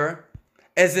conjunct here,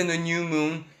 as in a new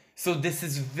moon. So this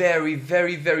is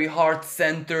very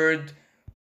heart-centered.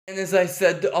 And as I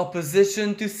said, the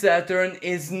opposition to Saturn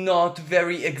is not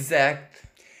very exact.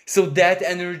 So that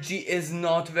energy is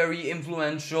not very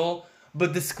influential,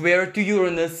 but the square to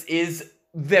Uranus is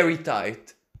very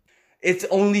tight. It's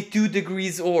only 2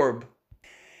 degrees orb.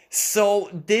 So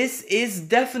this is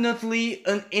definitely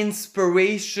an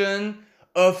inspiration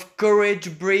of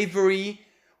courage, bravery.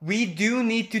 We do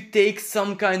need to take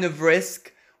some kind of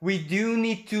risk. We do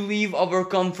need to leave our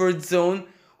comfort zone.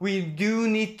 We do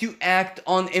need to act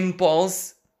on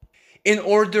impulse in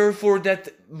order for that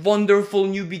wonderful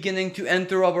new beginning to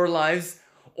enter our lives,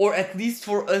 or at least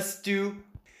for us to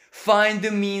find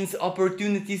the means,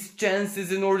 opportunities,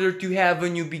 chances in order to have a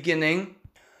new beginning.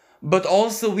 But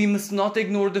also we must not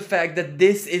ignore the fact that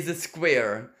this is a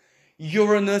square.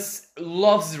 Uranus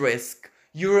loves risk.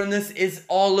 Uranus is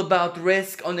all about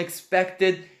risk,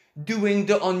 unexpected, doing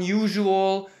the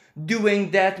unusual,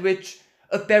 doing that which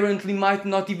apparently might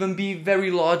not even be very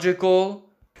logical.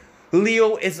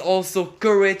 Leo is also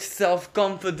courage,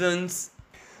 self-confidence.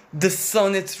 The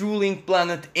sun, its ruling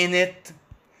planet in it,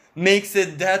 makes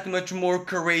it that much more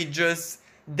courageous,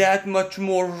 that much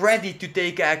more ready to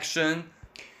take action.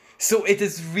 So it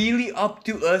is really up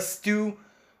to us to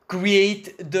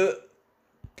create the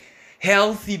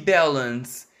healthy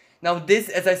balance. Now this,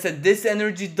 as I said, this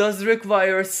energy does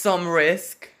require some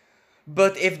risk,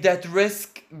 but if that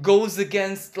risk goes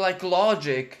against like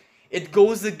logic, it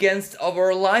goes against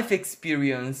our life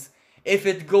experience, if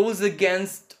it goes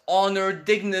against honor,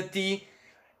 dignity,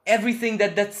 everything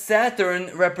that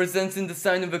Saturn represents in the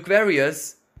sign of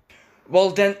Aquarius, well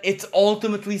then it's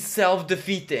ultimately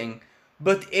self-defeating.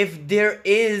 But if there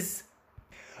is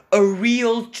a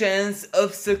real chance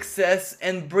of success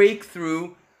and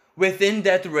breakthrough within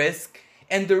that risk,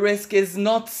 and the risk is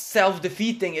not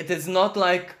self-defeating. It is not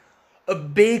like a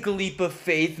big leap of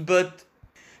faith, but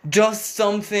just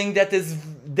something that is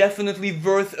definitely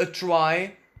worth a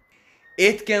try.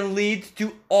 It can lead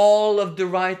to all of the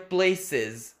right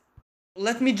places.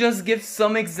 Let me just give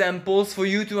some examples for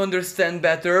you to understand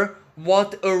better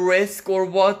what a risk or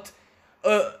what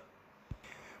a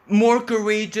more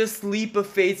courageous leap of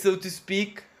faith, so to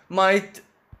speak, might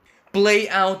play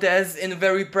out as in a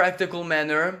very practical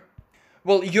manner.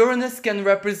 Well, Uranus can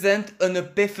represent an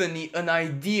epiphany, an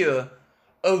idea,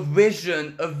 a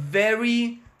vision, a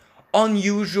very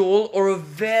unusual or a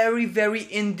very, very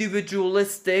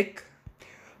individualistic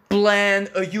plan,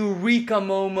 a eureka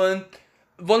moment,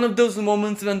 one of those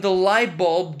moments when the light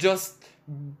bulb just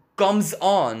comes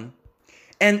on.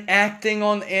 And acting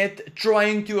on it,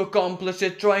 trying to accomplish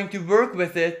it, trying to work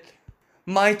with it,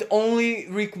 might only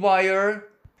require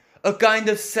a kind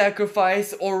of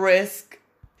sacrifice or risk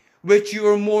which you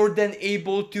are more than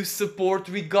able to support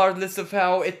regardless of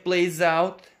how it plays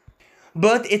out.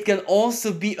 But it can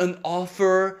also be an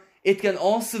offer, it can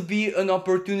also be an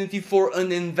opportunity for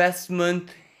an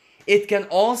investment, it can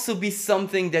also be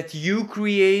something that you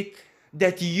create,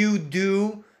 that you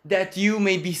do, that you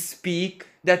maybe speak,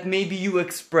 that maybe you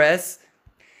express,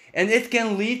 and it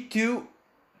can lead to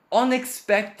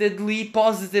unexpectedly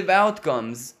positive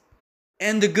outcomes.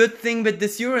 And the good thing with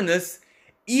this Uranus,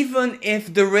 even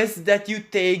if the risk that you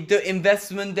take, the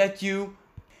investment that you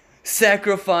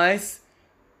sacrifice,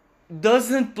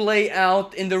 doesn't play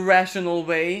out in the rational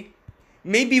way,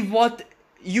 maybe what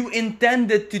you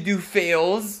intended to do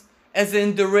fails, as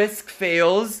in the risk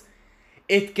fails,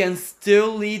 it can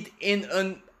still lead in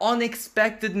an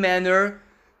unexpected manner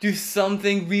to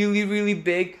something really, really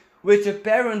big, which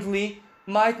apparently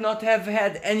might not have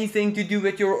had anything to do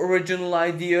with your original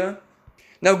idea.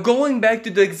 Now, going back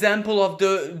to the example of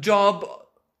the job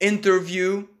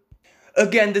interview,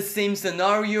 again, the same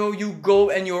scenario, you go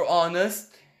and you're honest,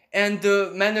 and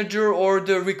the manager or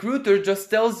the recruiter just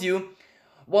tells you,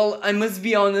 well, I must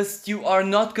be honest, you are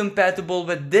not compatible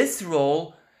with this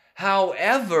role.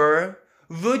 However,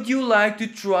 would you like to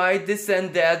try this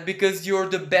and that because you're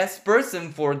the best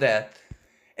person for that?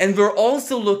 And we're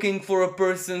also looking for a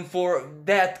person for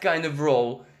that kind of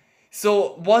role.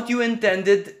 So what you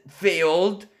intended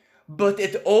failed, but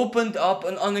it opened up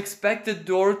an unexpected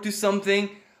door to something,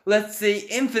 let's say,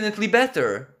 infinitely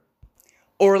better.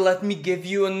 Or let me give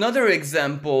you another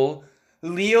example.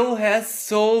 Leo has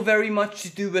so very much to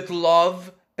do with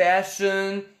love,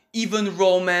 passion, even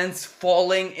romance,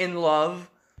 falling in love.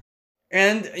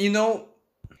 And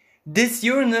this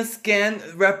Uranus can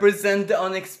represent the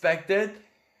unexpected.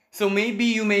 So maybe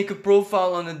you make a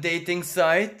profile on a dating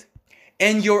site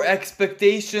and your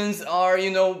expectations are,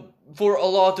 for a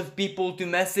lot of people to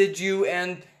message you,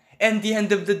 and at the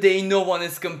end of the day no one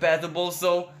is compatible,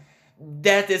 so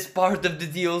that is part of the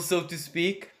deal, so to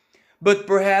speak. But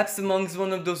perhaps amongst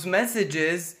one of those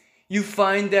messages you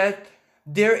find that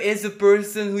there is a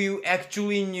person who you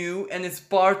actually knew and is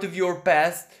part of your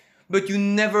past, but you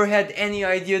never had any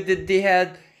idea that they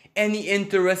had any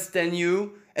interest in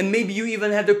you, and maybe you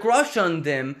even had a crush on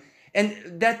them, and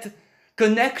that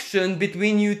connection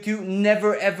between you two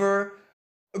never ever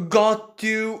got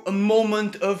to a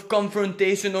moment of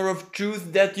confrontation or of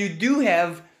truth that you do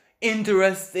have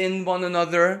interest in one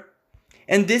another.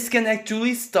 And this can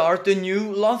actually start a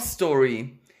new love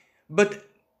story. But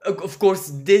of course,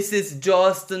 this is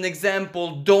just an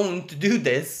example. Don't do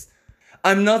this.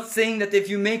 I'm not saying that if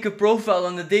you make a profile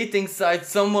on a dating site,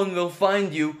 someone will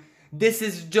find you. This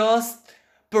is just,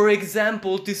 for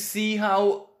example, to see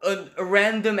how a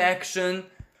random action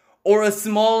or a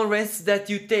small risk that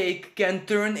you take can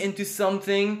turn into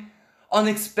something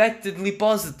unexpectedly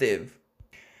positive.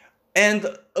 And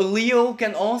Leo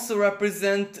can also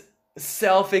represent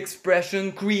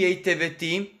self-expression,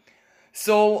 creativity.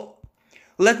 So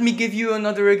let me give you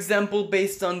another example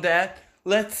based on that.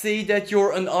 Let's say that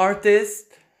you're an artist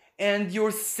and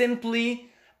you're simply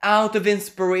out of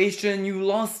inspiration, you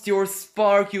lost your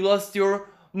spark, you lost your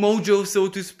mojo, so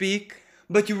to speak,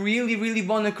 but you really, really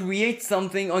want to create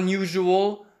something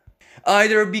unusual,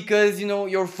 either because,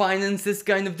 your finances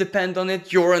kind of depend on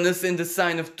it, Uranus in the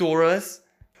sign of Taurus,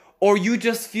 or you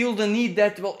just feel the need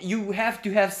that, you have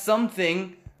to have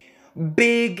something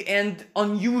big and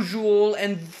unusual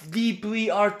and deeply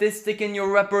artistic in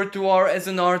your repertoire as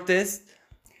an artist.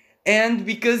 And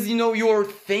because, you're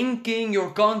thinking,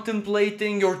 you're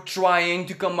contemplating, you're trying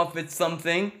to come up with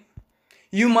something,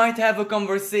 you might have a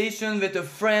conversation with a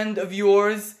friend of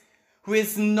yours who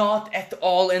is not at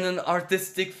all in an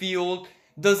artistic field,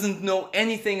 doesn't know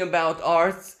anything about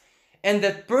arts, and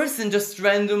that person just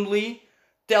randomly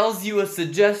tells you a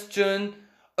suggestion,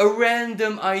 a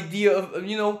random idea of,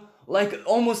 like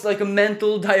almost like a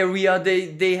mental diarrhea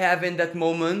they have in that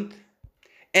moment.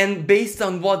 And based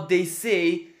on what they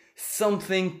say,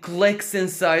 something clicks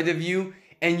inside of you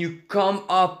and you come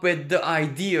up with the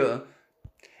idea.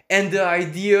 And the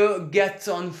idea gets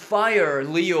on fire,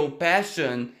 Leo,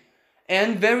 passion.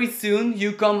 And very soon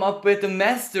you come up with a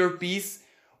masterpiece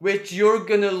which you're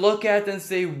gonna look at and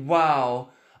say, wow,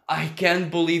 I can't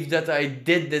believe that I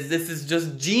did this. This is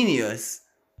just genius.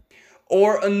 Or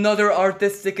another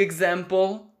artistic example.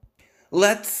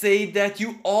 Let's say that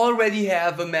you already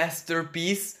have a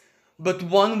masterpiece, but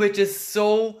one which is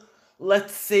so,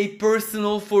 let's say,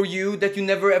 personal for you that you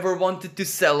never ever wanted to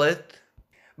sell it.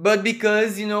 But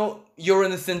because, you're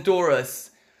in a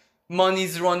Centaurus,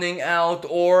 money's running out,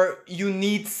 or you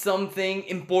need something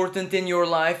important in your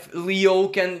life, Leo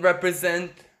can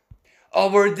represent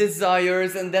our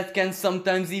desires, and that can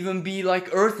sometimes even be like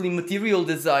earthly material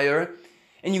desire.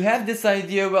 And you have this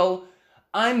idea, well,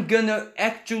 I'm gonna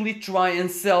actually try and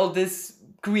sell this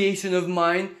creation of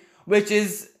mine, which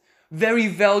is very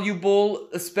valuable,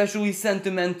 especially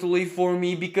sentimentally for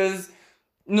me, because,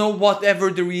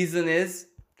 whatever the reason is.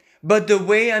 But the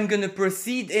way I'm gonna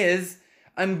proceed is,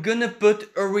 I'm gonna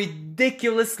put a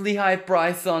ridiculously high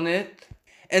price on it.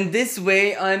 And this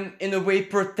way, I'm in a way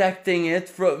protecting it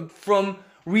from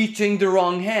reaching the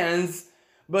wrong hands.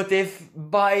 But if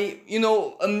by,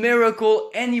 a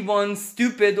miracle, anyone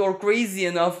stupid or crazy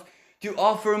enough to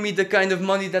offer me the kind of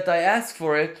money that I ask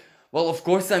for it, well, of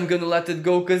course I'm gonna let it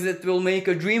go because it will make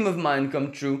a dream of mine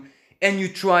come true. And you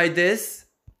try this,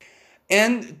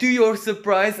 and to your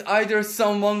surprise, either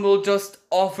someone will just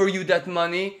offer you that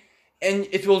money and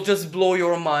it will just blow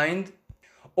your mind,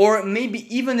 or maybe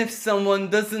even if someone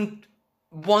doesn't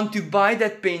want to buy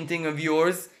that painting of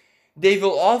yours, they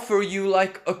will offer you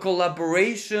like a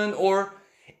collaboration or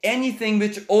anything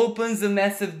which opens a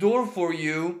massive door for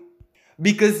you,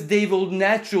 because they will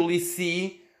naturally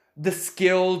see the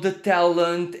skill, the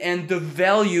talent, and the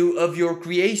value of your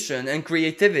creation and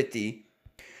creativity.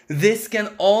 This can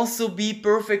also be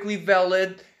perfectly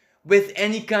valid with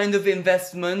any kind of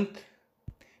investment,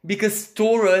 because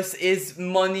Taurus is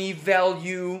money,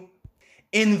 value,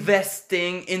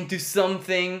 investing into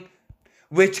something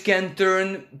which can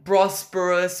turn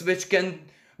prosperous, which can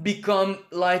become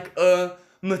like a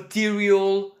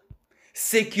material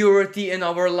security in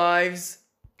our lives.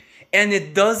 And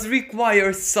it does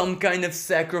require some kind of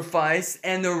sacrifice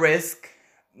and a risk,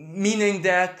 meaning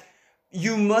that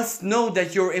you must know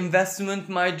that your investment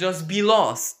might just be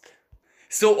lost.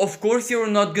 So of course you're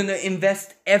not gonna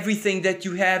invest everything that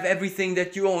you have, everything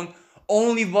that you own,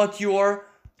 only what you're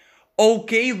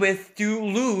okay with to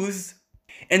lose.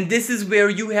 And this is where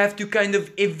you have to kind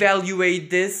of evaluate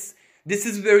this. This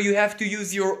is where you have to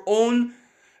use your own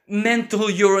mental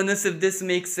Uranus, if this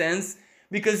makes sense.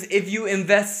 Because if you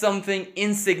invest something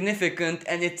insignificant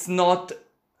and it's not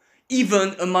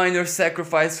even a minor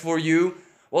sacrifice for you,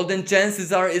 well then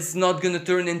chances are it's not gonna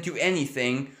turn into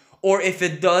anything. Or if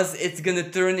it does, it's gonna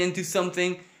turn into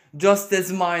something just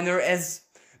as minor as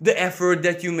the effort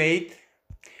that you made.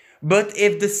 But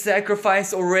if the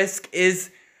sacrifice or risk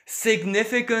is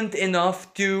significant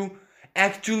enough to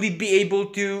actually be able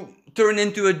to turn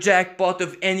into a jackpot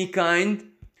of any kind,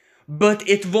 but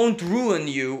it won't ruin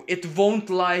you, it won't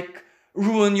like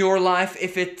ruin your life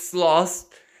if it's lost,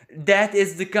 that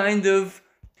is the kind of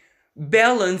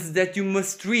balance that you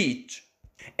must reach.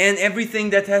 And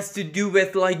everything that has to do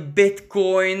with like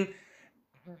Bitcoin,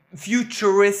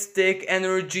 futuristic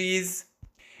energies,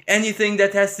 anything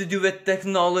that has to do with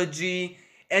technology,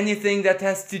 anything that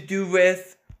has to do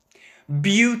with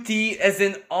beauty as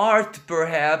in art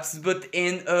perhaps, but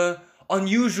in a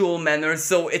unusual manner.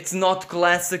 So it's not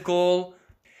classical,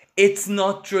 it's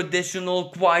not traditional,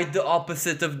 quite the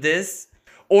opposite of this.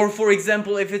 Or for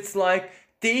example, if it's like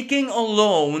taking a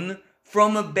loan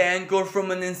from a bank or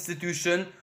from an institution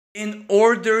in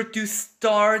order to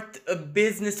start a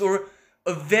business or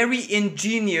a very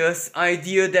ingenious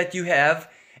idea that you have,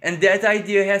 and that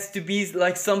idea has to be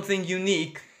like something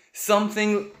unique,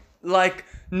 something like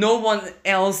no one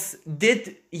else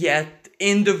did yet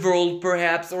in the world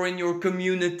perhaps, or in your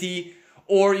community,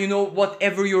 or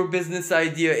whatever your business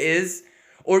idea is.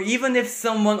 Or even if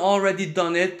someone already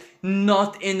done it,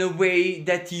 not in a way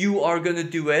that you are gonna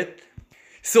do it.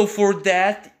 So for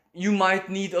that you might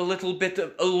need a little bit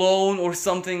of a loan or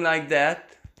something like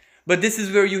that. But this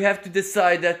is where you have to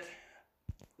decide that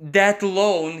that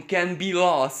loan can be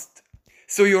lost.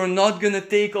 So you're not gonna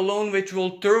take a loan which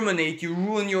will terminate you,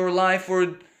 ruin your life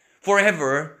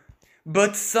forever,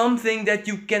 but something that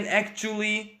you can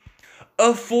actually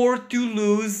afford to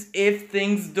lose if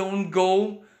things don't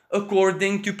go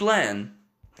according to plan.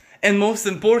 And most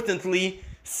importantly,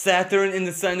 Saturn in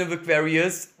the sign of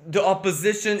Aquarius, the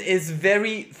opposition is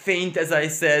very faint, as I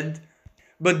said,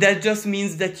 but that just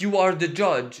means that you are the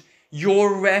judge.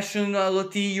 Your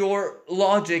rationality, your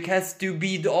logic has to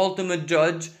be the ultimate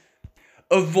judge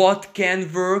of what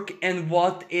can work and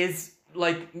what is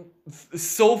like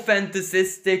so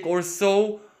fantasistic or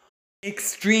so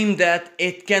extreme that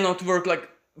it cannot work. Like,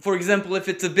 for example, if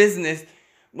it's a business,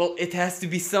 well, it has to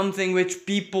be something which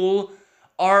people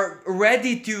are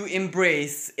ready to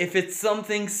embrace. If it's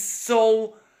something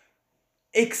so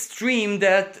extreme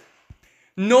that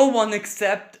no one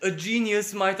except a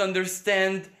genius might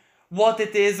understand what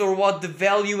it is or what the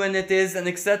value in it is, and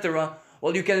etc.,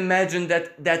 well, you can imagine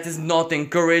that that is not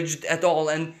encouraged at all.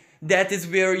 And that is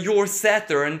where your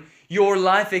Saturn, your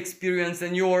life experience,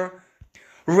 and your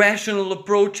rational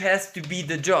approach has to be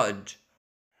the judge.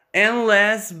 And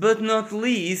last but not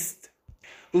least,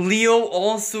 Leo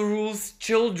also rules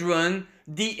children,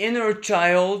 the inner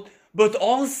child, but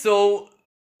also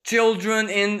children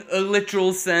in a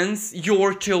literal sense,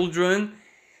 your children.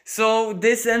 So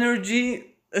this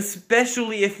energy,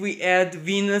 especially if we add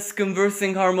Venus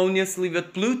conversing harmoniously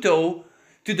with Pluto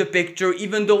to the picture,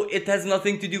 even though it has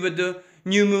nothing to do with the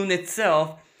new moon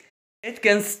itself, it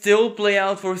can still play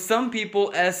out for some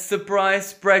people as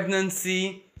surprise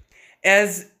pregnancy,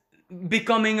 as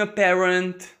becoming a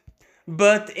parent,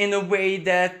 but in a way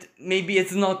that maybe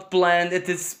it's not planned, it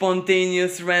is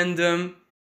spontaneous, random.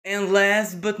 And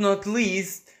last but not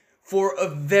least, for a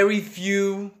very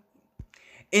few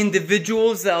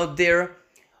individuals out there,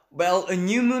 well, a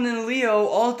new moon in Leo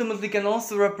ultimately can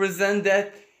also represent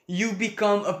that you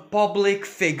become a public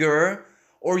figure,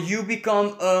 or you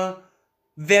become a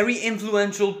very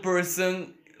influential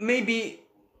person, maybe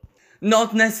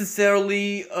not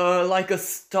necessarily like a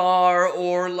star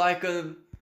or like a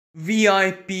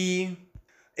VIP.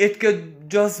 It could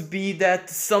just be that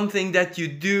something that you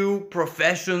do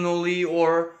professionally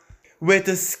or with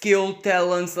a skill,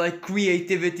 talents like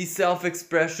creativity,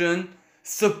 self-expression.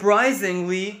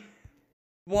 Surprisingly,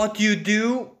 what you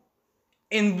do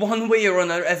in one way or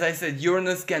another, as I said,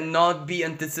 Uranus cannot be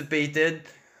anticipated.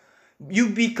 You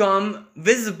become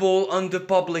visible on the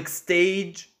public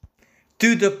stage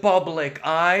to the public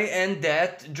eye, and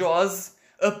that draws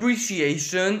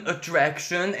appreciation,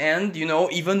 attraction, and, you know,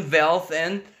 even wealth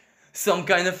and some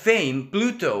kind of fame.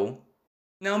 Pluto.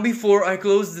 Now, before I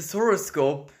close this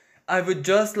horoscope, I would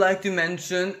just like to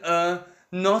mention a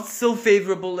not so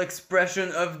favorable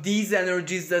expression of these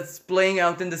energies that's playing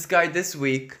out in the sky this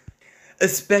week,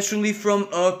 especially from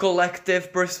a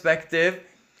collective perspective.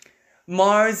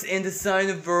 Mars in the sign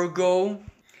of Virgo,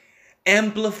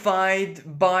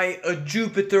 amplified by a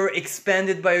Jupiter,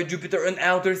 expanded by a Jupiter, an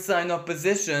outer sign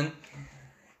opposition,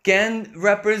 can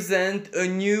represent a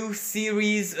new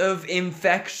series of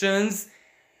infections,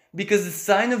 because the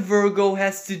sign of Virgo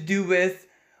has to do with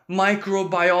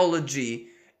microbiology.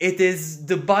 It is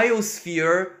the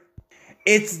biosphere,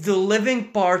 it's the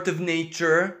living part of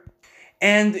nature,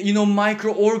 and, you know,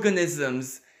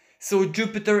 microorganisms. So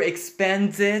Jupiter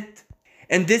expands it,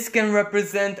 and this can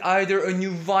represent either a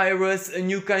new virus, a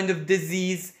new kind of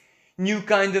disease, new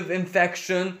kind of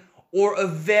infection, or a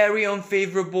very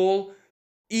unfavorable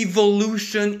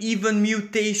evolution, even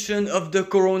mutation of the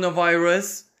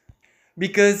coronavirus.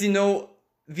 Because, you know,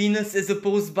 Venus is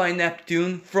opposed by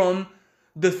Neptune from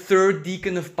the third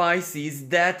decan of Pisces,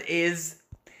 that is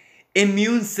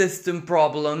immune system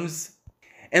problems.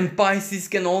 And Pisces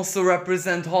can also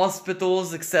represent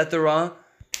hospitals, etc.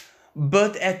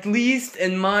 But at least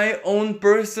in my own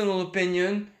personal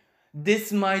opinion,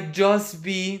 this might just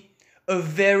be a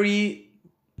very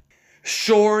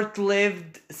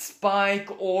short-lived spike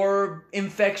or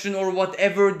infection or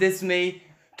whatever this may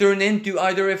turn into,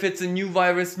 either if it's a new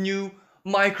virus, new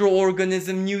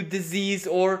microorganism, new disease,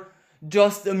 or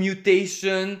just a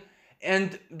mutation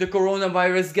and the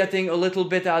coronavirus getting a little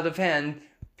bit out of hand.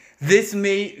 This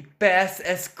may pass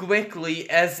as quickly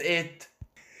as it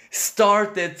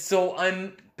started, so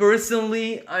I'm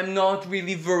not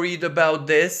really worried about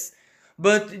this,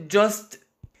 but just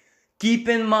keep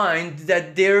in mind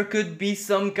that there could be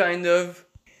some kind of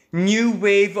new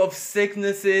wave of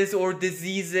sicknesses or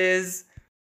diseases,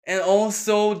 and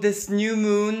also this new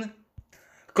moon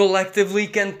collectively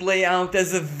can play out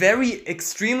as a very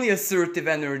extremely assertive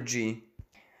energy.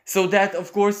 So that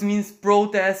of course means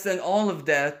protests and all of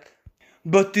that.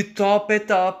 But to top it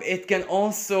up, it can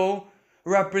also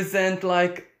represent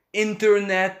like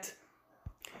internet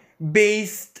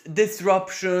based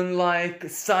disruption, like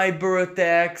cyber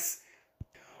attacks,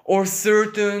 or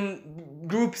certain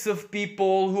groups of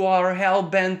people who are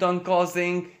hell-bent on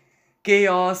causing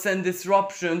chaos and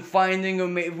disruption, finding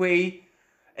a way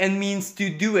and means to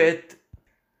do it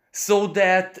so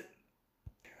that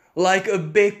like a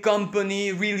big company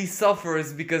really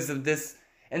suffers because of this.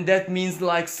 And that means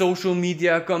like social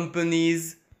media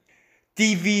companies,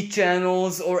 TV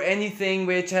channels, or anything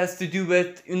which has to do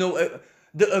with,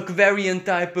 the Aquarian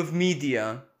type of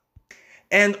media.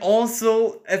 And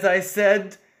also, as I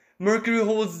said, Mercury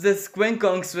holds this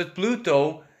quincunx with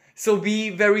Pluto, so be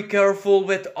very careful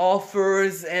with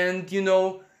offers and,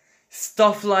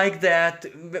 stuff like that,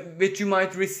 which you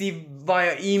might receive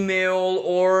via email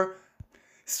or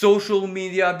social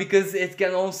media, because it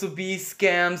can also be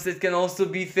scams, it can also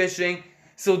be phishing.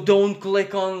 So don't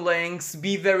click on links,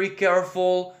 be very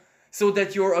careful so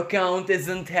that your account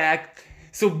isn't hacked.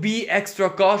 So be extra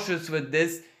cautious with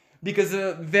this, because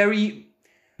a very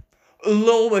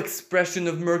low expression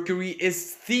of Mercury is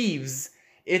thieves.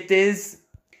 It is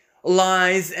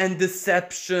lies and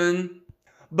deception,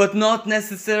 but not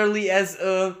necessarily as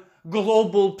a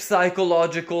global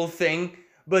psychological thing,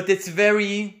 but it's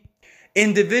very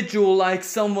individual, like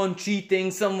someone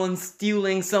cheating, someone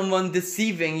stealing, someone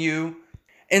deceiving you,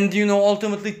 and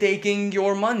ultimately taking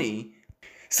your money.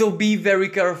 So be very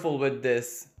careful with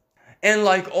this. And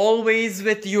like always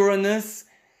with Uranus,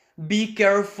 be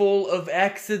careful of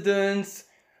accidents.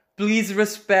 Please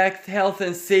respect health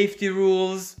and safety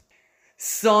rules.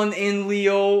 Sun in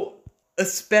Leo,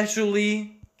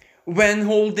 especially when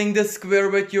holding the square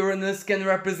with Uranus, can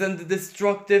represent the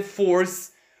destructive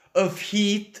force of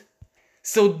heat.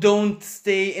 So don't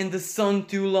stay in the sun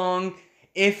too long.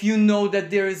 If you know that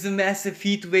there is a massive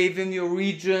heat wave in your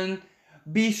region,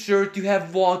 be sure to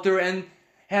have water and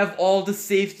have all the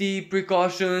safety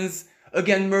precautions.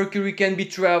 Again, Mercury can be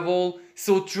travel,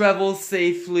 so travel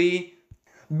safely.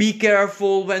 Be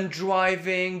careful when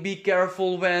driving, be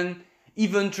careful when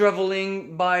even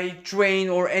traveling by train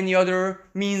or any other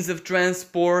means of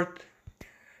transport.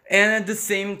 And at the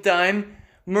same time,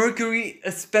 Mercury,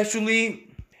 especially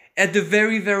at the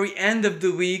very, very end of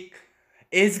the week,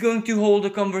 is going to hold a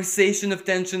conversation of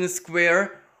tension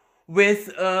square with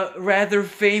a rather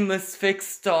famous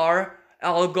fixed star,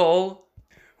 Algol,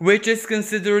 which is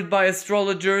considered by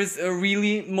astrologers a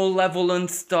really malevolent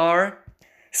star.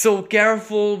 So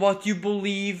careful what you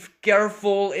believe,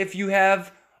 careful if you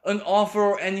have an offer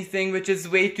or anything which is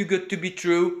way too good to be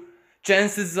true.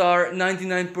 Chances are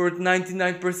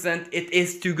 99% it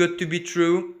is too good to be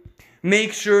true.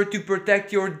 Make sure to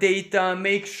protect your data,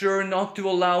 make sure not to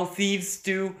allow thieves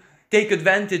to take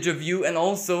advantage of you, and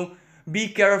also be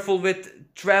careful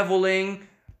with traveling,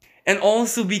 and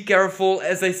also be careful,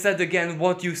 as I said again,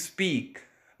 what you speak.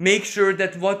 Make sure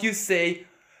that what you say,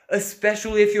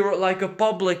 especially if you're like a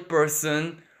public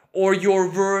person or your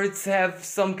words have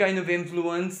some kind of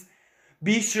influence,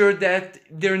 be sure that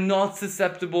they're not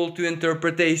susceptible to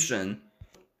interpretation.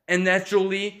 And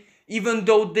naturally, even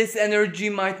though this energy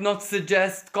might not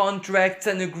suggest contracts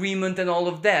and agreement and all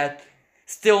of that,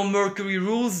 still Mercury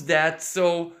rules that,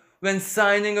 so when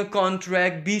signing a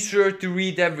contract, be sure to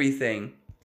read everything.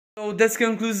 So this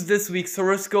concludes this week's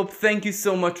horoscope. Thank you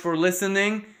so much for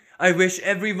listening. I wish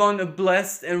everyone a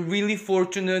blessed and really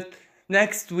fortunate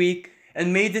next week,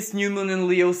 and may this new moon in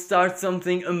Leo start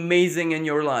something amazing in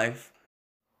your life.